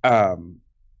 the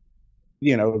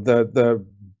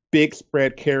big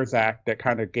spread CARES Act that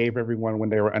kind of gave everyone when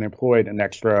they were unemployed an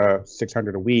extra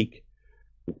 $600 a week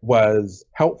was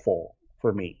helpful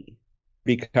for me,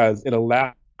 because it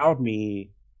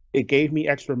gave me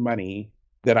extra money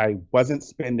that I wasn't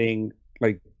spending.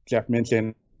 Like Jeff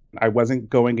mentioned, I wasn't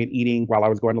going and eating while I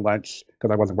was going to lunch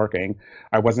because I wasn't working.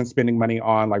 I wasn't spending money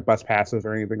on like bus passes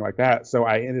or anything like that. So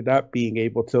I ended up being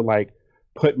able to like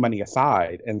put money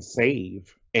aside and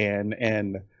save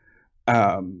and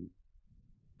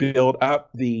build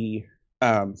up the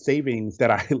savings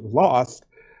that I lost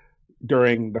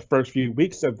during the first few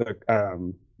weeks of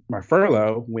the my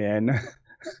furlough, when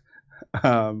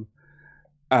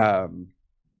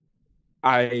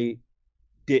I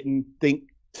didn't think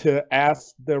to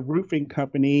ask the roofing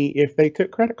company if they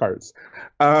took credit cards.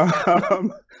 Thank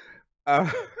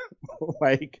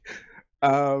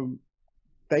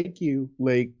you.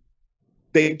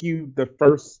 Thank you, the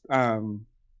first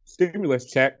stimulus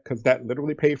check, because that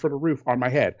literally paid for the roof on my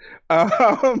head.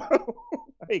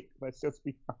 Let's just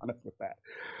be honest with that.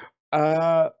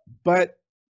 But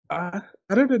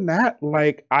other than that,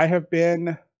 like, I have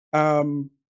been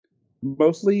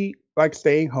mostly like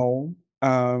staying home.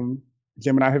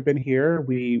 Jim and I have been here.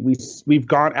 We've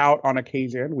gone out on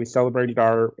occasion. We celebrated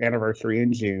our anniversary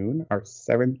in June, our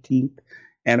 17th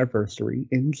anniversary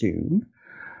in June.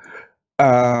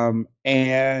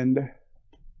 And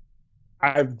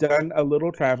I've done a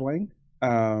little traveling.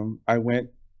 I went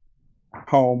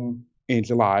home in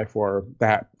July for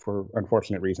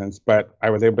unfortunate reasons, but I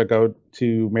was able to go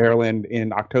to Maryland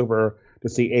in October to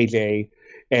see AJ,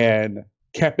 and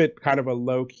kept it kind of a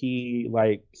low key,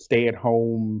 like stay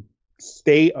home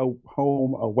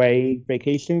away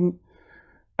vacation,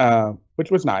 which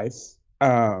was nice.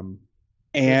 And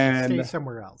stay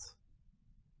somewhere else.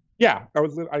 Yeah,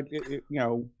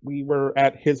 we were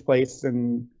at his place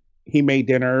and he made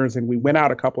dinners, and we went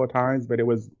out a couple of times, but it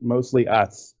was mostly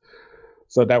us.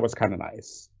 So that was kind of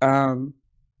nice. And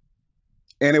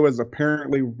it was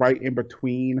apparently right in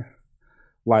between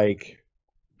like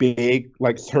big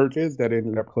like surges that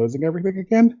ended up closing everything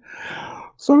again.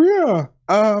 So yeah,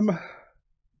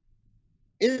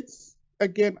 it's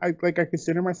again, I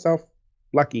consider myself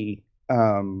lucky.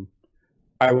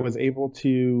 I was able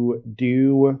to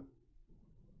do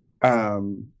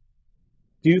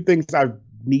things I've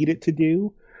needed to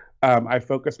do. I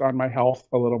focused on my health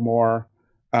a little more.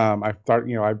 I've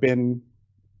been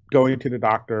going to the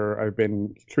doctor. I've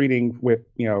been treating with,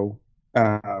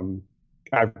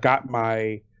 I've got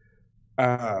my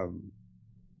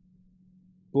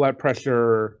blood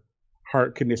pressure,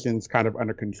 heart conditions kind of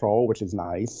under control, which is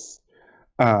nice.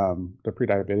 The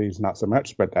prediabetes, not so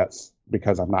much, but that's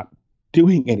because I'm not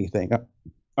doing anything.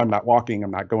 I'm not walking.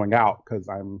 I'm not going out because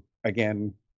I'm,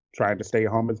 again, trying to stay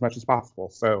home as much as possible.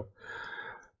 So,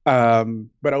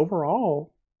 but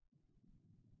overall,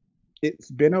 it's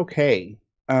been okay.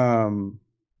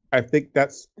 I think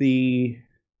that's the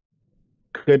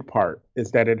good part,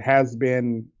 is that it has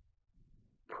been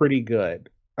pretty good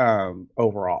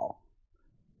overall.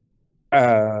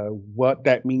 What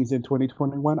that means in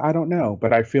 2021, I don't know,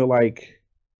 but I feel like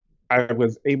I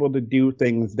was able to do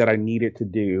things that I needed to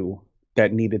do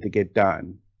that needed to get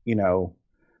done,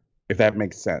 if that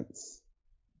makes sense.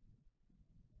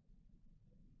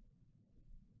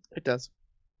 It does,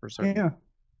 for certain. Yeah.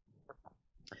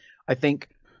 I think,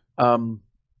 one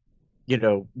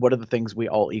of the things we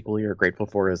all equally are grateful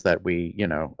for is that we,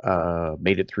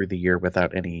 made it through the year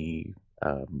without any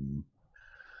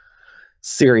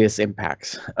serious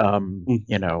impacts.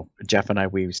 Jeff and I,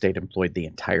 we stayed employed the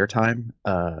entire time.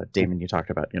 Damon, you talked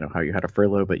about, how you had a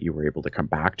furlough, but you were able to come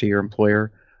back to your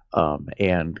employer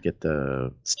and get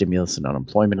the stimulus and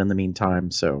unemployment in the meantime.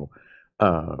 So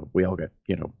we all get,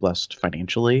 blessed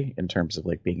financially in terms of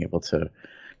like being able to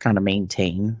kind of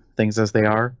maintain things as they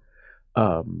are.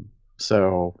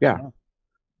 So yeah.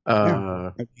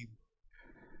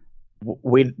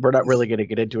 We're not really going to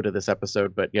get into it in this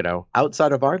episode, but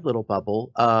outside of our little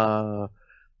bubble,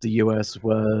 the U.S.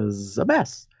 was a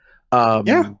mess.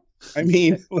 Yeah, I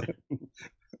mean,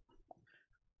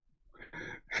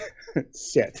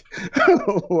 shit,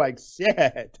 like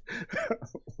shit.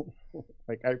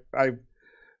 Like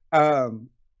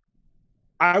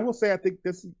I will say, I think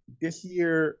this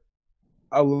year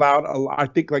allowed I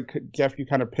think, like Jeff, you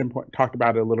kind of talked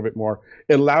about it a little bit more.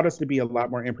 It allowed us to be a lot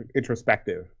more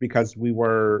introspective because we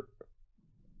were,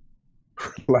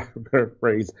 better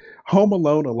phrase, home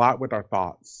alone a lot with our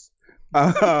thoughts.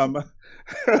 And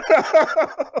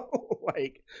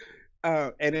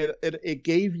it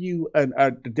gave you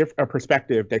a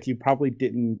perspective that you probably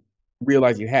didn't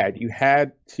realize you had. You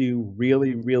had to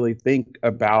really, really think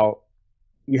about.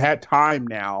 You had time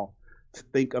now to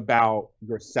think about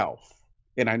yourself.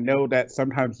 And I know that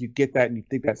sometimes you get that and you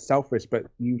think that's selfish, but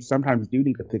you sometimes do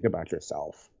need to think about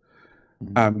yourself.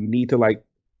 You need to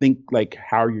think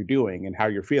how you're doing and how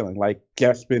you're feeling. Like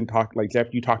Jeff, you talked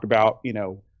about,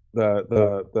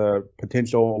 the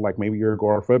potential, like maybe you're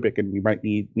agoraphobic and you might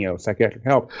need, psychiatric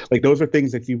help. Like those are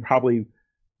things that you probably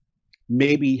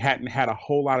maybe hadn't had a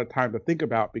whole lot of time to think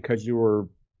about because you were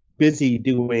busy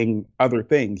doing other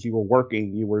things. You were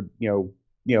working, you were,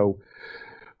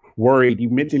 worried. You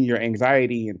mentioned your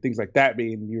anxiety and things like that.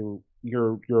 Being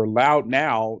you're allowed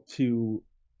now to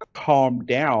calm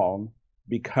down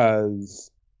because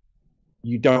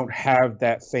you don't have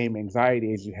that same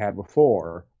anxiety as you had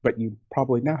before, but you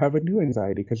probably now have a new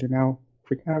anxiety because you're now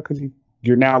freaking out because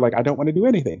you're now like, I don't want to do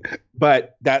anything.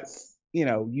 But that's,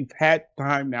 you've had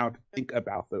time now to think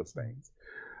about those things.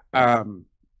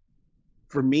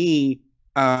 For me,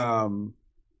 I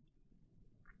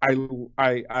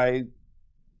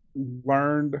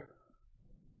learned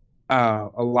a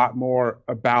lot more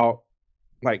about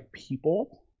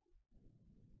people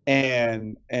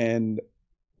and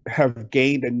have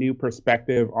gained a new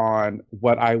perspective on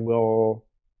what I will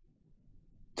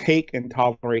take and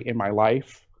tolerate in my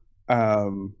life.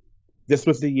 This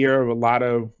was the year of a lot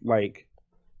of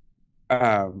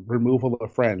removal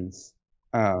of friends,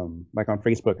 on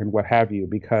Facebook and what have you,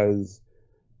 because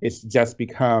it's just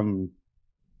become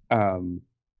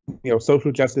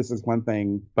social justice is one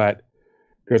thing, but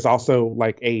there's also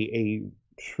a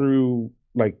true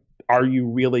are you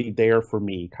really there for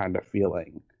me kind of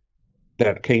feeling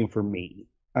that came from me.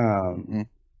 And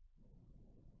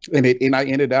I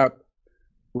ended up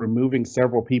removing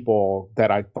several people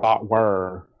that I thought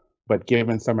were, but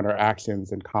given some of their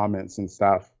actions and comments and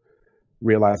stuff,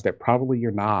 realized that probably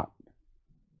you're not.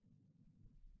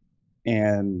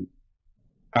 And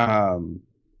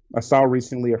I saw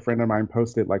recently a friend of mine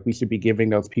posted we should be giving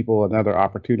those people another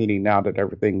opportunity now that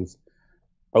everything's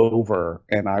over.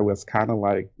 And I was kind of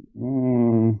I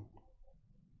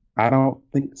don't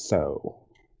think so.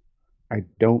 I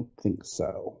don't think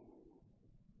so.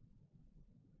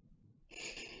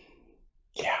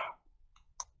 Yeah.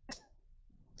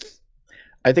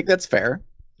 I think that's fair.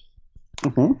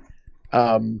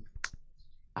 Mm-hmm.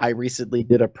 I recently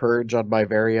did a purge on my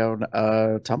very own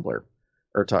Tumblr,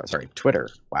 or Twitter.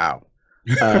 Wow,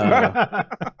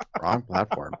 wrong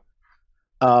platform.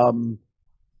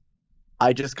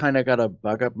 I just kind of got to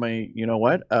bug up my, you know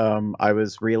what? I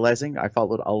was realizing I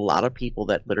followed a lot of people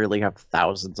that literally have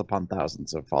thousands upon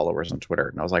thousands of followers on Twitter,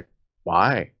 and I was like,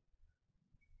 why?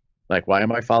 Like, why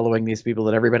am I following these people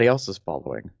that everybody else is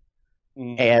following?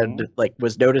 Mm-hmm. And like,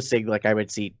 was noticing like I would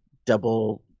see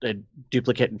double,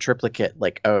 duplicate, and triplicate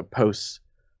like posts,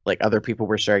 like other people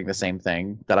were sharing the same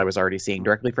thing that I was already seeing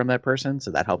directly from that person, so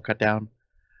that helped cut down.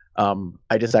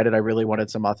 I decided I really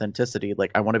wanted some authenticity.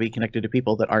 Like, I want to be connected to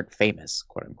people that aren't famous,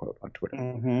 quote unquote, on Twitter.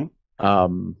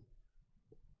 Mm-hmm.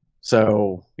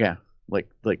 So yeah, like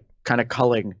kind of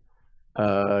culling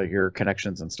your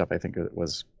connections and stuff. I think it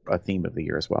was a theme of the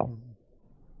year as well.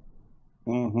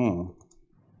 Mm-hmm.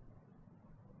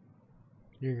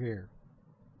 You're here.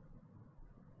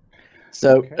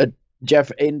 So, Okay.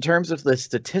 Jeff, in terms of the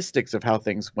statistics of how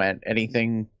things went,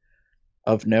 anything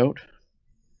of note?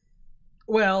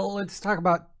 Well, let's talk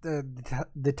about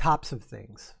the tops of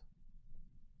things.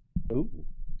 Ooh.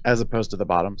 As opposed to the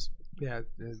bottoms. Yeah,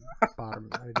 the bottom.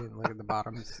 I didn't look at the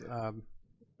bottoms.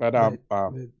 But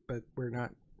But we're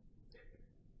not.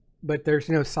 But there's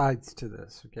no sides to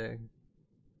this, okay?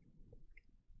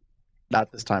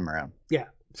 Not this time around. Yeah.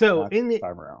 So not in this the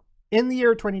time around.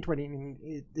 year 2020,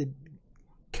 and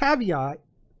caveat,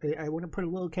 I want to put a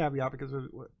little caveat because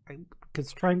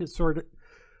trying to sort it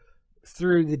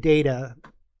through the data,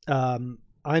 I'm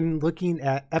looking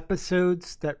at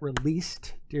episodes that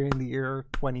released during the year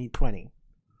 2020.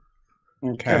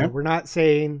 Okay. So we're not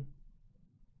saying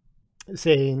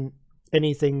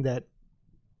anything that,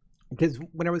 because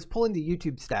when I was pulling the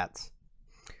YouTube stats,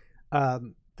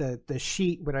 the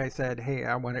sheet when I said, hey,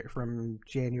 I want it from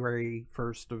January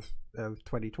 1st of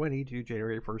 2020 to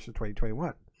January 1st of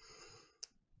 2021,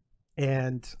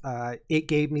 and it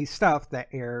gave me stuff that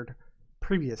aired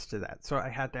previous to that, so I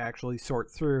had to actually sort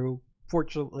through.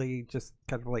 Fortunately, just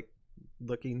kind of like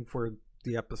looking for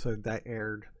the episode that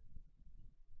aired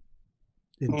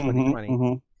in 2020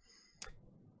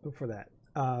 Mm-hmm. for that.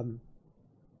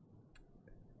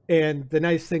 And the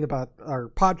nice thing about our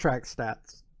PodTrack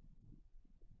stats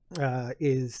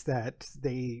is that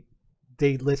they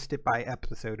list it by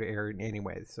episode aired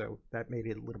anyway, so that made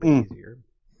it a little bit easier.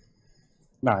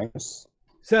 Nice.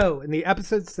 So in the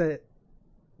episodes that,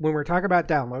 when we're talking about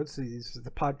downloads, these are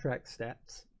the PodTrack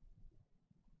stats.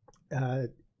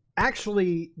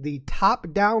 Actually, the top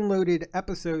downloaded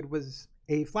episode was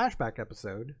a flashback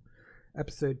episode,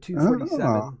 episode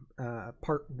 247,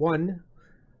 part 1,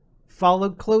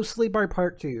 followed closely by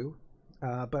part 2,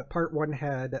 but part 1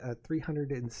 had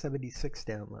 376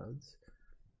 downloads.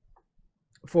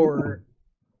 For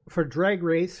Drag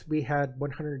Race, we had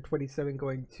 127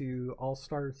 going to All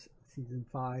Stars Season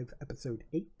 5, Episode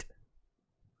 8.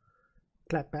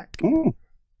 Clap back.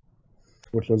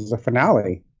 Which was the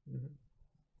finale.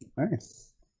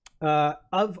 Nice.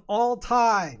 Of all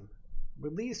time,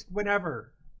 released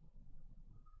whenever,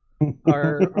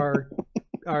 our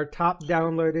top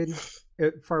downloaded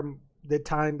from the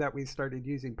time that we started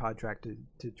using PodTrack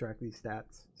to track these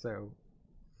stats. So,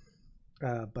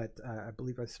 but I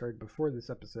believe I started before this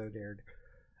episode aired.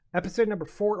 Episode number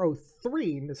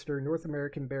 403, Mr. North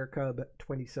American Bear Cub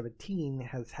 2017,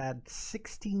 has had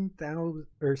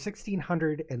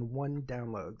 1,601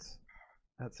 downloads.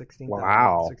 That's 16,000.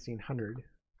 Wow. 1,600.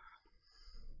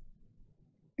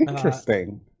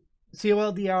 Interesting.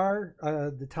 COLDR,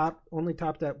 the only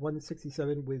topped at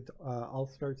 167 with All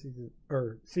Star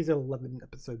season 11,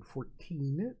 episode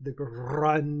 14, the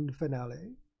grand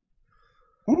finale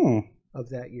of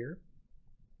that year.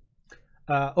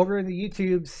 Over in the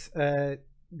YouTubes,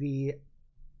 the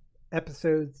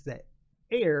episodes that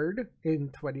aired in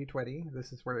 2020,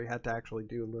 this is where we had to actually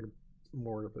do a little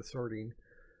more of a sorting.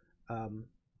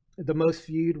 The most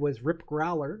viewed was Rip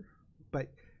Growler,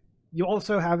 but you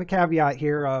also have a caveat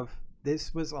here of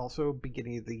this was also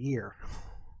beginning of the year.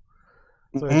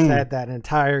 So it's had that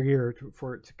entire year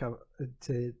for it to come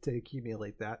to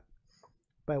accumulate that.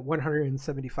 But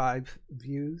 175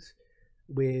 views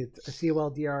with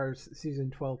COLDR's season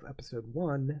 12 episode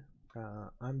 1,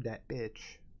 I'm That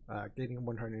Bitch, getting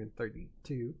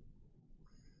 132.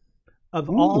 Of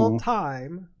all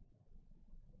time,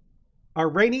 our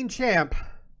reigning champ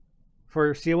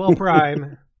for COL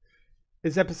Prime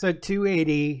is episode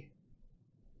 280,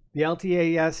 the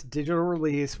LTAS digital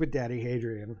release with Daddy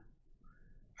Hadrian,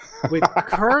 with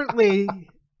currently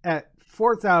at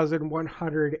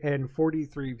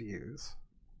 4,143 views.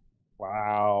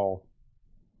 Wow.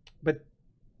 But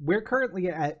we're currently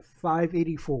at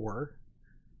 584,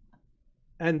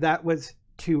 and that was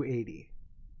 280.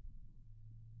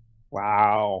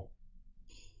 Wow.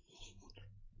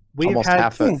 We've almost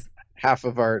had half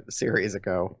of our series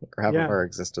ago, or half of our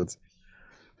existence.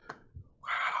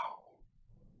 Wow.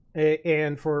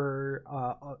 And for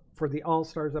the All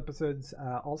Stars episodes,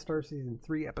 All Stars season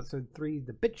 3, episode 3,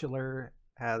 The Bachelor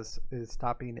is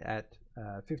topping at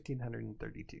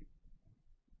 1,532.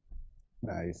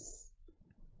 Nice.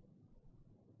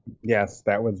 Yes,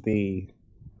 that was a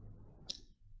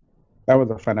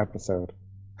fun episode.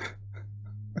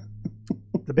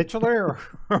 The Bachelor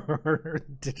or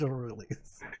digital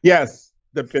release? Yes,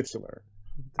 The Bachelor.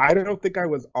 I don't think I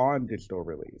was on digital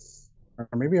release, or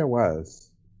maybe I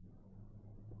was.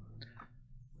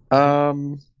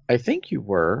 I think you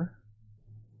were.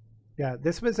 Yeah,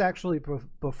 this was actually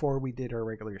before we did our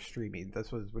regular streaming.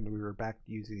 This was when we were back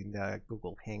using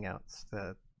Google Hangouts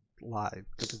live,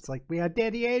 because it's like we had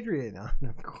Danny Adrian on.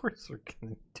 Of course, we're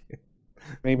gonna do.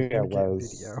 Maybe I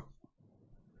was. Video.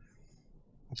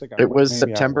 It was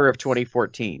September of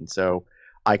 2014, so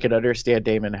I could understand,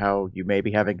 Damon, how you may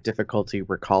be having difficulty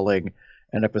recalling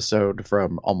an episode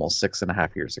from almost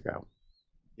 6.5 years ago.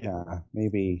 Yeah,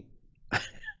 maybe.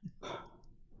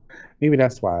 Maybe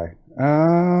that's why.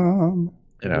 You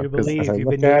know, believe you've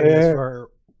been doing this for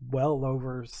well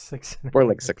over 6. Or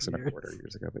like 6.25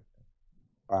 years ago. But...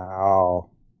 Wow.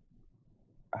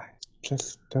 I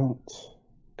just don't.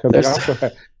 Because also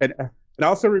had, and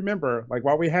also remember, like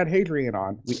while we had Hadrian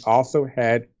on, we also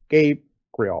had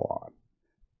Gabriel on.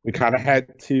 We kind of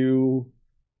had two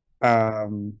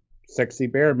sexy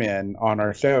bear men on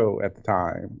our show at the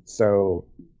time. So,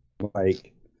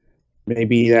 like,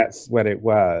 maybe that's what it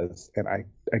was. And I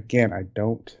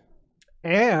don't.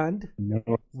 And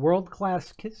know. World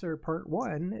Class Kisser Part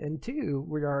 1 and 2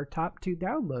 were our top 2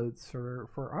 downloads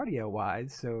for audio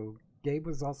wise. So Gabe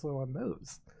was also on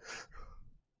those.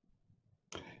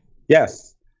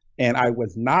 Yes. And I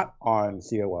was not on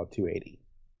COL584.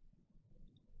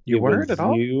 You weren't at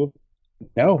all?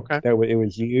 No. Okay. It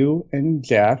was you and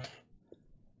Jeff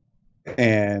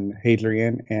and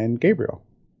Hadrian and Gabriel.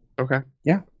 Okay.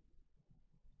 Yeah.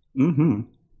 Mm-hmm.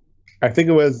 I think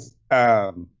it was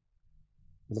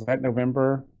that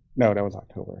November? No, that was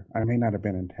October. I may not have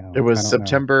been in town. It was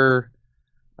September.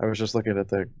 I was just looking at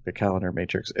the calendar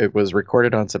matrix. It was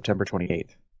recorded on September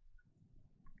 28th.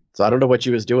 So I don't know what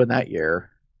you was doing that year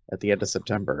at the end of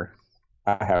September.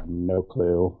 I have no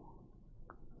clue.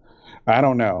 I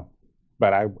don't know.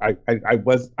 But I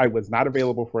was not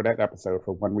available for that episode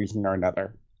for one reason or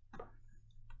another.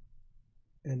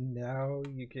 And now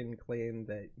you can claim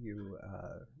that you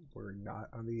were not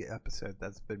on the episode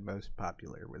that's been most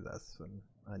popular with us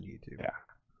on YouTube. Yeah.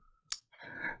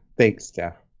 Thanks,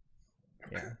 Jeff.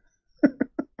 Yeah.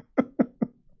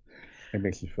 It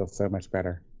makes you feel so much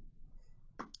better.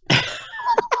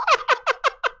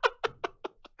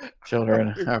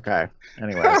 Children. Okay.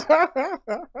 Anyways.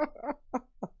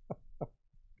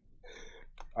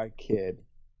 I kid.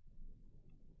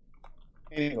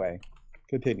 Anyway,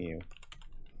 continue.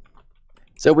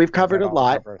 So we've covered a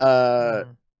lot,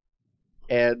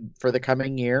 and for the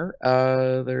coming year,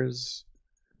 there's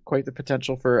quite the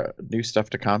potential for new stuff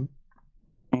to come.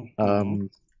 I'm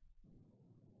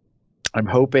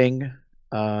hoping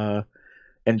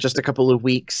in just a couple of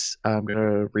weeks, I'm going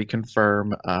to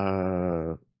reconfirm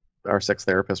our sex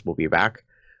therapist will be back.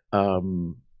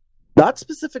 Not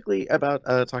specifically about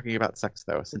talking about sex,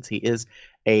 though, since he is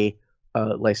a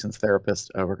licensed therapist.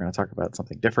 We're going to talk about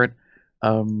something different.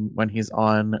 When he's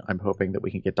on, I'm hoping that we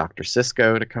can get Dr.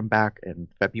 Cisco to come back in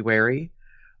February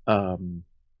to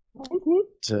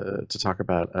talk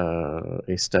about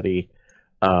a study.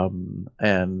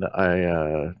 And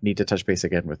I need to touch base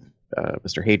again with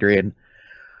Mr. Hadrian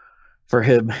for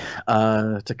him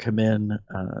to come in.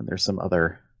 There's some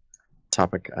other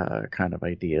topic kind of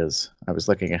ideas. I was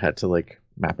looking ahead to like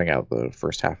mapping out the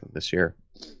first half of this year.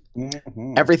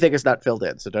 Mm-hmm. Everything is not filled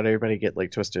in, so don't everybody get like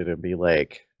twisted and be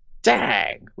like,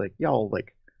 dang, like y'all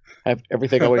like have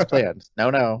everything always planned.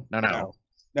 No,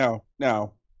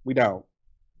 we don't.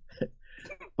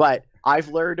 But I've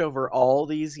learned over all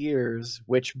these years,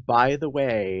 which by the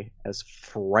way, as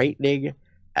frightening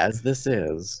as this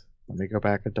is, let me go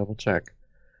back and double check.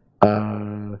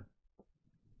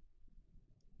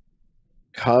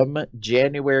 Come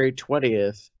January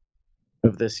 20th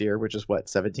of this year, which is what,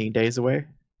 17 days away?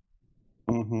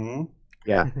 Mm-hmm.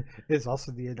 Yeah. It's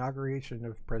also the inauguration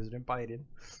of President Biden.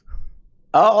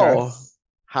 Oh, yes.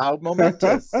 How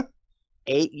momentous.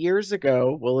 8 years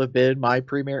ago will have been my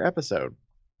premiere episode.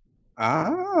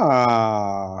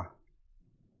 Ah.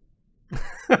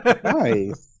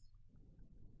 Nice.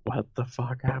 What the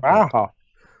fuck happened? Wow.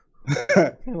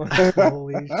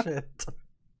 Holy shit!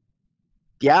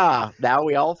 Yeah, now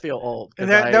we all feel old. And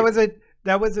that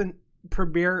was a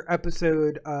premiere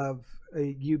episode of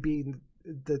you being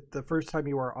the first time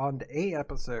you were on a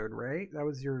episode, right?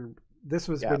 This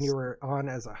was when you were on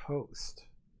as a host.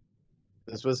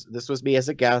 This was me as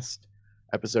a guest,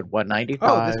 episode 195.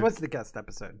 Oh, this was the guest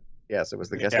episode. Yes, it was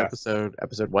the guest episode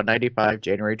 195,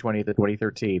 January 20th of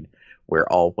 2013. We're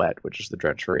All Wet, which is the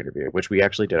Drencher interview, which we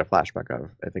actually did a flashback of.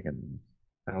 I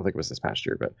don't think it was this past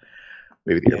year, but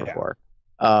maybe the year before.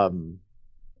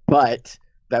 But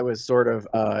that was sort of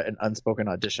an unspoken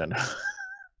audition.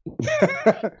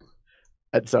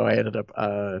 And so I ended up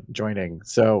joining.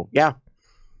 So yeah.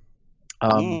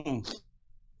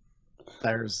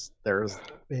 There's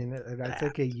and I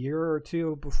think a year or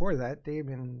two before that,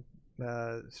 Damon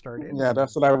started. Yeah,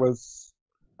 that's what I was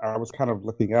kind of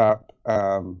looking up.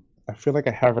 I feel like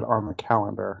I have it on the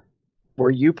calendar. Were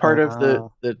you part of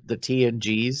the T and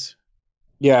G's?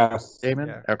 Yes. Damon?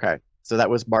 Yeah. Okay. So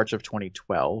that was March of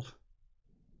 2012.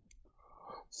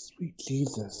 Sweet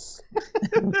Jesus.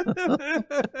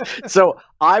 So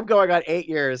I'm going on 8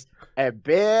 years, and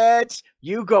bitch,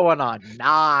 you going on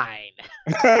 9.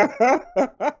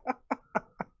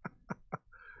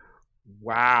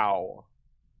 Wow.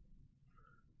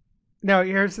 No,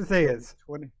 here's the thing is,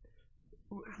 20.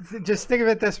 just think of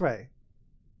it this way.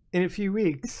 In a few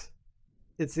weeks,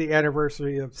 it's the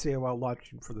anniversary of COL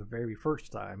launching for the very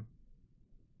first time.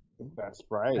 That's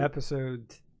right.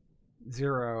 Episode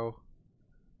 0.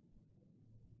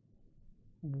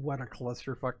 What a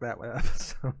clusterfuck that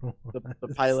episode was. The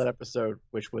pilot episode,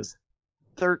 which was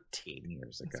 13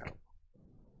 years ago.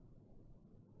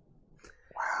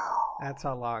 Wow. That's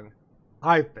how long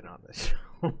I've been on this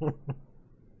show.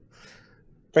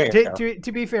 Fair.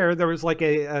 To be fair, there was like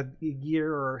a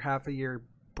year or half a year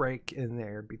break in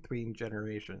there between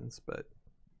generations, but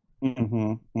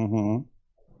Wow,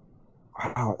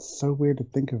 it's so weird to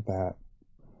think of that.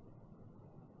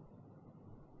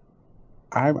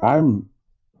 I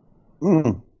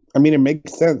mean, it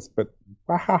makes sense, but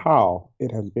wow,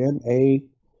 it has been a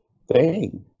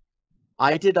thing.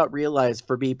 I did not realize,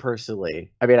 for me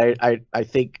personally, I mean, I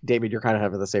think, David, you're kind of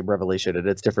having the same revelation, and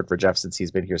it's different for Jeff since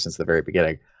he's been here since the very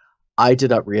beginning. I did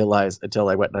not realize until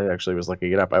I went and I actually was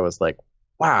looking it up. I was like,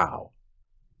 wow,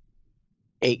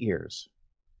 8 years.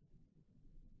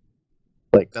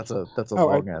 Like, that's a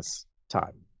long ass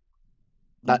time.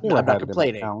 I'm not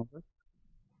complaining.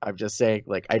 I'm just saying,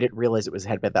 like, I didn't realize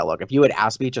had been that long. If you had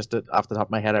asked me just off the top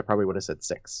of my head, I probably would have said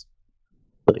 6.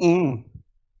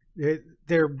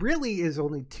 There really is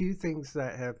only 2 things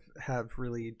that have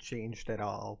really changed at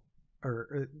all,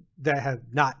 or that have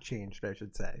not changed, I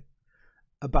should say,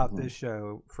 about this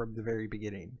show from the very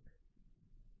beginning.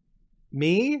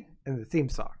 Me and the theme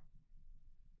song.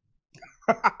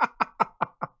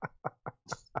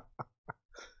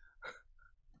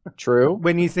 True.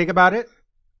 When you think about it.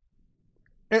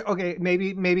 Okay,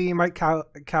 maybe you might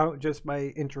count just my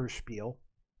intro spiel.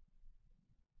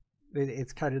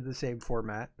 It's kind of the same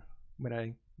format when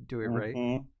I do it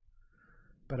right.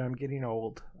 But I'm getting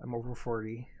old. I'm over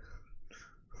 40.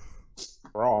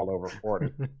 We're all over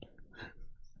 40.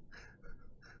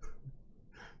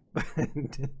 But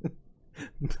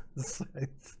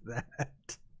besides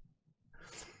that's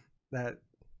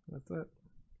it.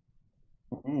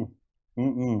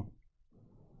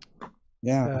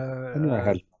 Yeah, I knew I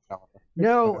had.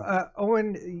 No,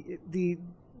 Owen,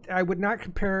 I would not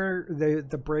compare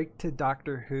the break to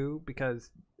Doctor Who, because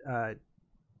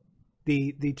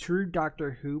the true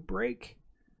Doctor Who break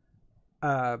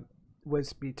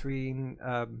was between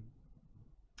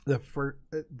the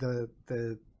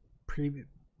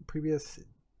previous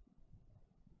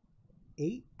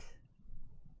 8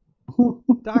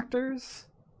 Doctors,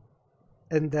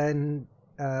 and then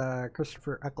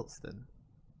Christopher Eccleston.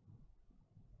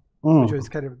 Which was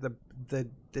kind of the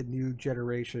new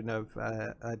generation of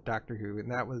Doctor Who, and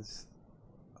that was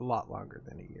a lot longer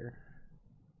than a year.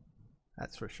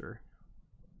 That's for sure.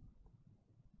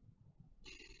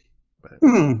 But...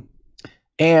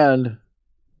 And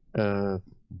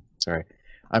sorry,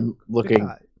 I'm looking.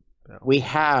 We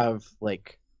have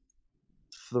like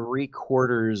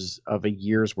 3/4 of a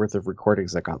year's worth of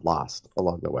recordings that got lost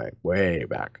along the way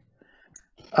back.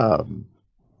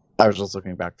 I was just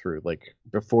looking back through, like,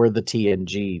 before the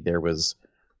TNG, there was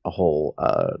a whole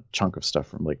chunk of stuff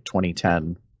from like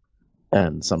 2010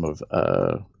 and some of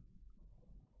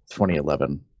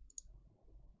 2011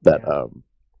 that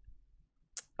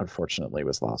unfortunately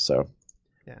was lost. So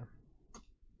yeah,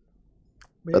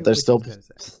 but there's still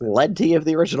plenty of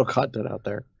the original content out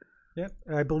there. Yep,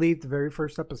 I believe the very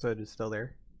first episode is still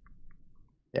there.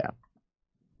 Yeah.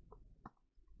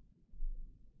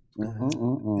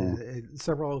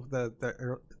 Several of the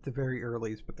very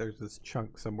earlies, but there's this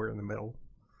chunk somewhere in the middle.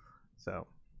 So,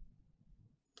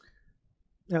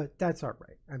 no, that's all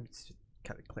right. I'm just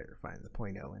kind of clarifying the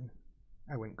point, Owen.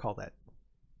 I wouldn't call that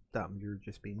dumb. You're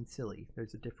just being silly.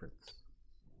 There's a difference.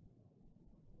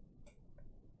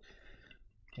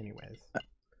 Anyways.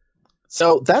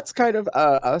 So that's kind of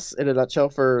us in a nutshell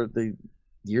for the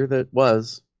year that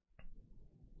was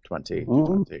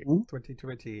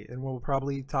 2020. And we'll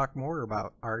probably talk more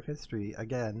about art history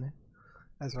again,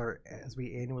 as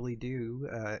we annually do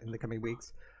in the coming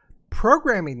weeks.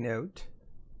 Programming note.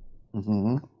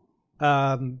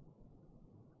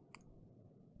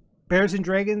 Bears and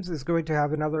Dragons is going to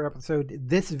have another episode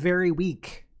this very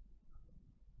week.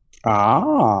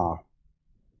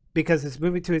 Because it's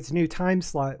moving to its new time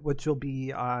slot, which will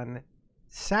be on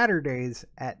Saturdays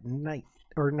at night.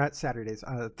 Or not Saturdays,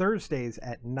 Thursdays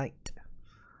at night.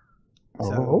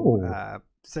 So,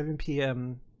 7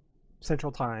 p.m.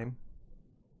 Central Time.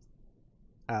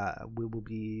 We will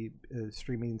be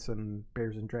streaming some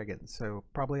Bears and Dragons. So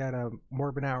probably at more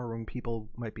of an hour when people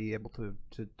might be able to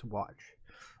watch.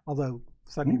 Although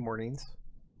Sunday mornings,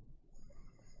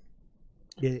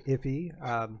 iffy.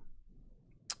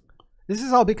 This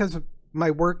is all because my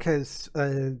work has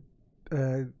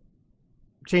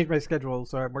changed my schedule,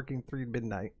 so I'm working through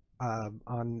midnight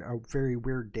on very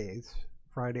weird days,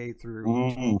 Friday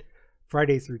through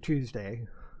Tuesday.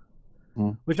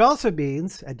 Which also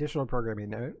means, additional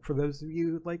programming note, for those of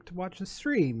you who like to watch a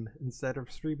stream, instead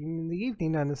of streaming in the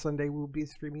evening on a Sunday, we'll be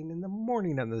streaming in the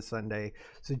morning on the Sunday.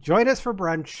 So join us for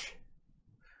brunch.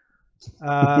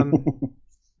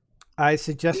 I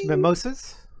suggest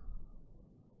mimosas.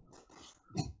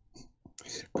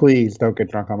 Please don't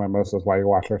get drunk on mimosas while you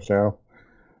watch our show.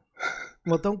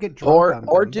 Well, don't get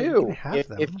drunk or do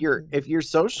if you're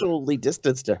socially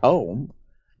distanced at home,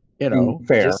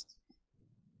 fair. Just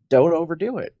don't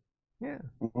overdo it. Yeah.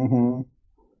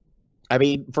 I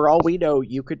mean, for all we know,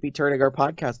 you could be turning our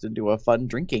podcast into a fun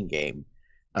drinking game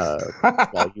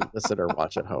while you listen or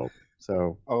watch at home.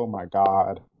 So. Oh my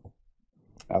God.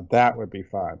 Now that would be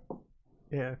fun.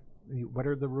 Yeah. What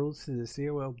are the rules to the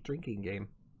COL drinking game?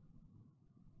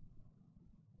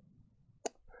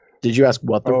 Did you ask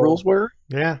what the rules were?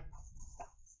 Yeah.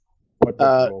 What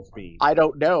the rules be? I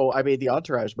don't know. I mean, the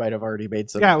Entourage might have already made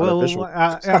some. Yeah, well,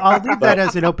 I'll leave that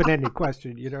as an open-ended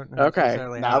question. You don't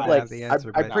necessarily have to have the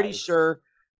answer. I'm pretty sure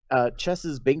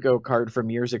Chess's bingo card from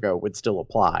years ago would still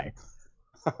apply.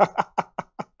 Do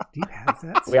you have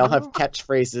that? We all have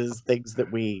catchphrases, things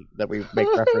that we make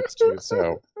reference to.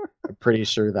 So I'm pretty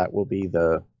sure that will be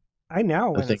the. I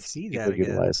now want to see that again.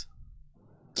 Utilize.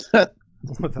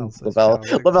 Lavelle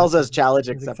says challenge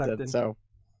accepted. So,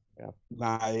 yeah,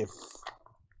 nice.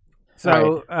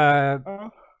 So,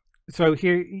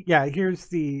 here's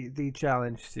the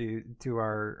challenge to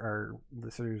our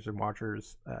listeners and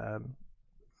watchers.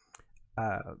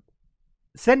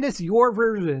 Send us your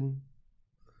version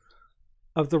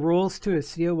of the rules to a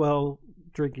COL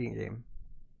drinking game.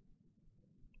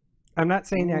 I'm not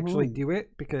saying actually do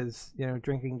it because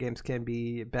drinking games can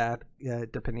be bad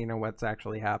depending on what's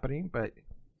actually happening, but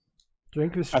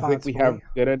drink responsibly. I think we have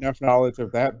good enough knowledge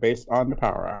of that based on the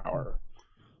Power Hour.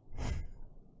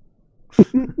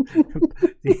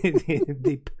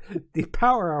 the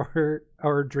Power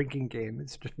Hour drinking game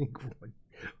is drink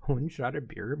one shot of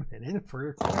beer a minute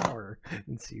for an hour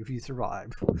and see if you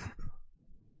survive.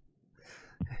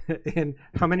 And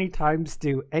how many times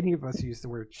do any of us use the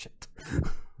word shit?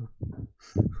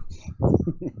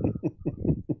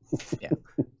 Yeah.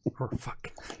 Or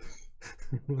fuck.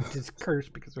 We just curse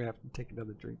because we have to take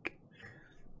another drink.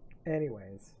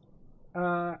 Anyways,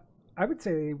 I would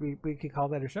say we could call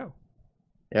that a show.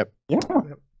 Yep. Yeah.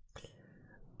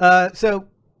 Yep. So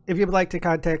if you would like to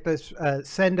contact us,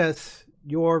 send us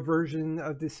your version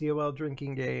of the COL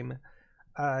drinking game.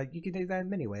 You can do that in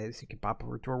many ways. You can pop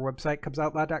over to our website,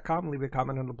 cubsoutloud.com, leave a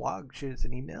comment on the blog, shoot us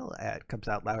an email at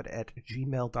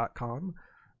cubsoutloud@gmail.com.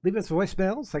 Leave us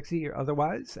voicemail, sexy or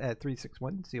otherwise, at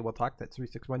 361-COL Talk. That's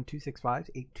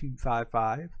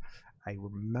 361-265-8255. I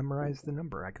memorized the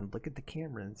number. I can look at the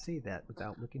camera and say that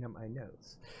without looking at my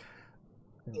notes.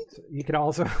 So you can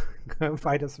also go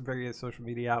find us on various social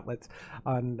media outlets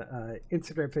on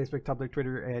Instagram, Facebook, Tumblr,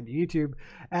 Twitter, and YouTube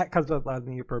at Comes Out Loud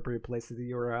in the appropriate place of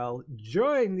the URL.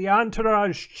 Join the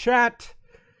Entourage chat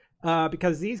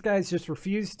because these guys just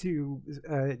refuse to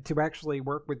actually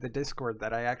work with the Discord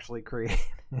that I actually created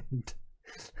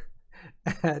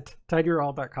at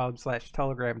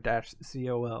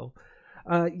tinyurl.com/telegram-col.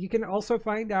 You can also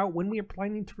find out when we are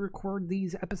planning to record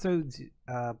these episodes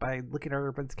by looking at our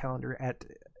events calendar at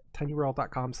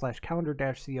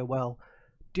tinyworld.com/calendar-col.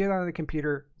 Do it on the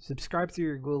computer, subscribe through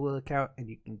your Google account, and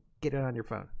you can get it on your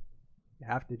phone. You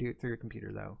have to do it through your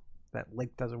computer, though. That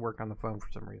link doesn't work on the phone for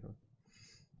some reason.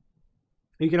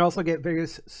 You can also get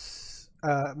various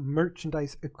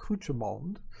merchandise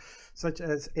accoutrements, such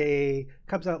as a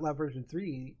Cubs Out Loud version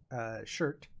 3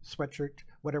 shirt, sweatshirt,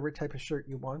 whatever type of shirt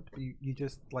you want. You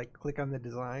just like click on the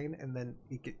design, and then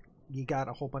you got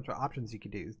a whole bunch of options you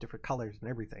can do, different colors and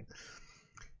everything.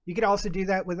 You can also do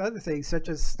that with other things, such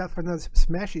as stuff from the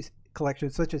Smashy collection,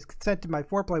 such as Consent to My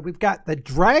Foreplay. We've got the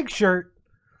drag shirt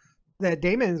that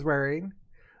Damon is wearing.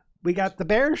 We got the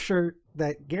bear shirt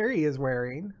that Gary is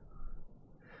wearing.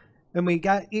 And we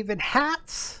got even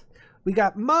hats. We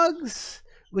got mugs.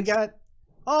 We got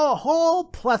a whole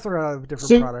plethora of different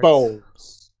soup products.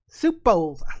 Bowls. Soup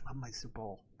bowls. I love my soup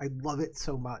bowl. I love it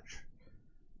so much.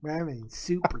 When I'm having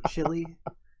soup or chili.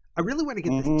 I really want to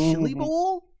get the chili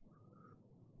bowl.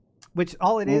 Which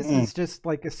all it is just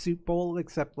like a soup bowl,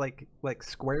 except like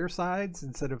square sides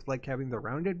instead of like having the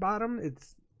rounded bottom.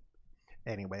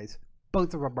 Anyways,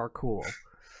 both of them are cool.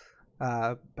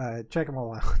 Check them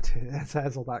all out at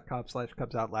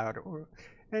Zazzle.com/CubsOutLoud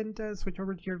and switch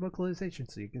over to your localization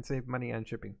so you can save money on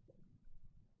shipping.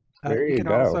 You can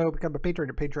also become a patron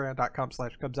at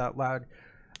patreon.com/CubsOutLoud.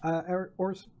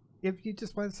 Or if you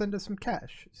just want to send us some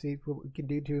cash, see what we can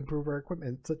do to improve our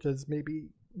equipment, such as maybe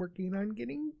working on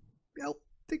getting help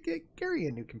to get Gary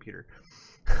a new computer.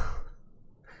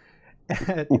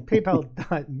 At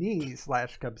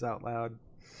paypal.me/CubsOutLoud.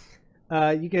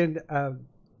 You can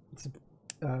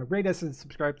rate us and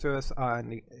subscribe to us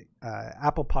on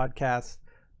Apple Podcasts,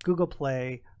 Google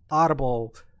Play,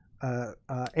 Audible,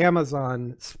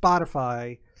 Amazon,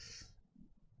 Spotify,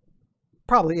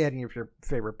 probably any of your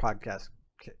favorite podcast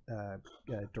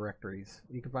directories.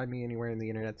 You can find me anywhere in the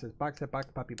internet. It says Boxhead,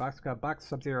 Box Puppy, Box Cub, Box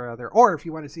something or other. Or if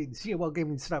you want to see the COL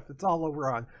gaming stuff, it's all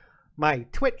over on my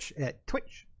Twitch at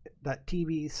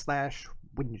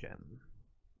twitch.tv/Windgem.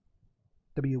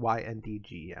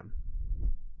 WYNDGEM.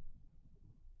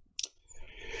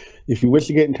 If you wish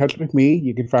to get in touch with me,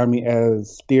 you can find me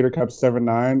as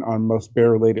TheaterCup79 on most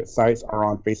bear-related sites or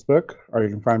on Facebook, or you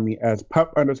can find me as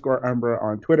pup_Umbra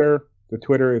on Twitter. The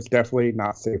Twitter is definitely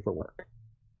not safe for work.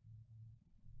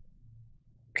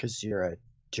 Because you're a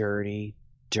dirty,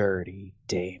 dirty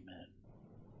Damon.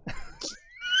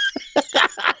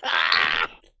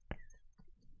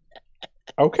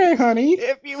 Okay, honey.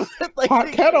 If you would like Hot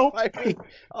to kettle. find me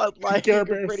online,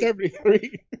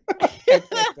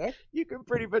 you can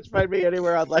pretty much find me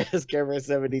anywhere online as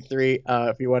Carebear73.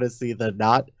 If you want to see the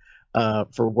not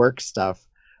for work stuff,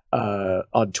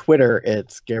 on Twitter,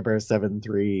 it's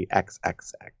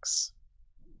Carebear73XXX.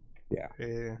 Yeah.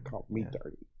 Call me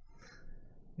dirty.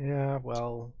 Yeah,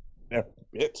 well.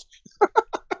 Bitch.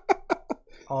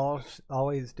 all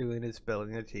he's doing is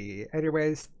spilling the tea.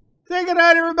 Anyways, say good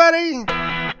night, everybody. Good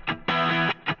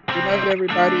night,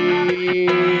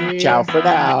 everybody. Ciao for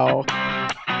now.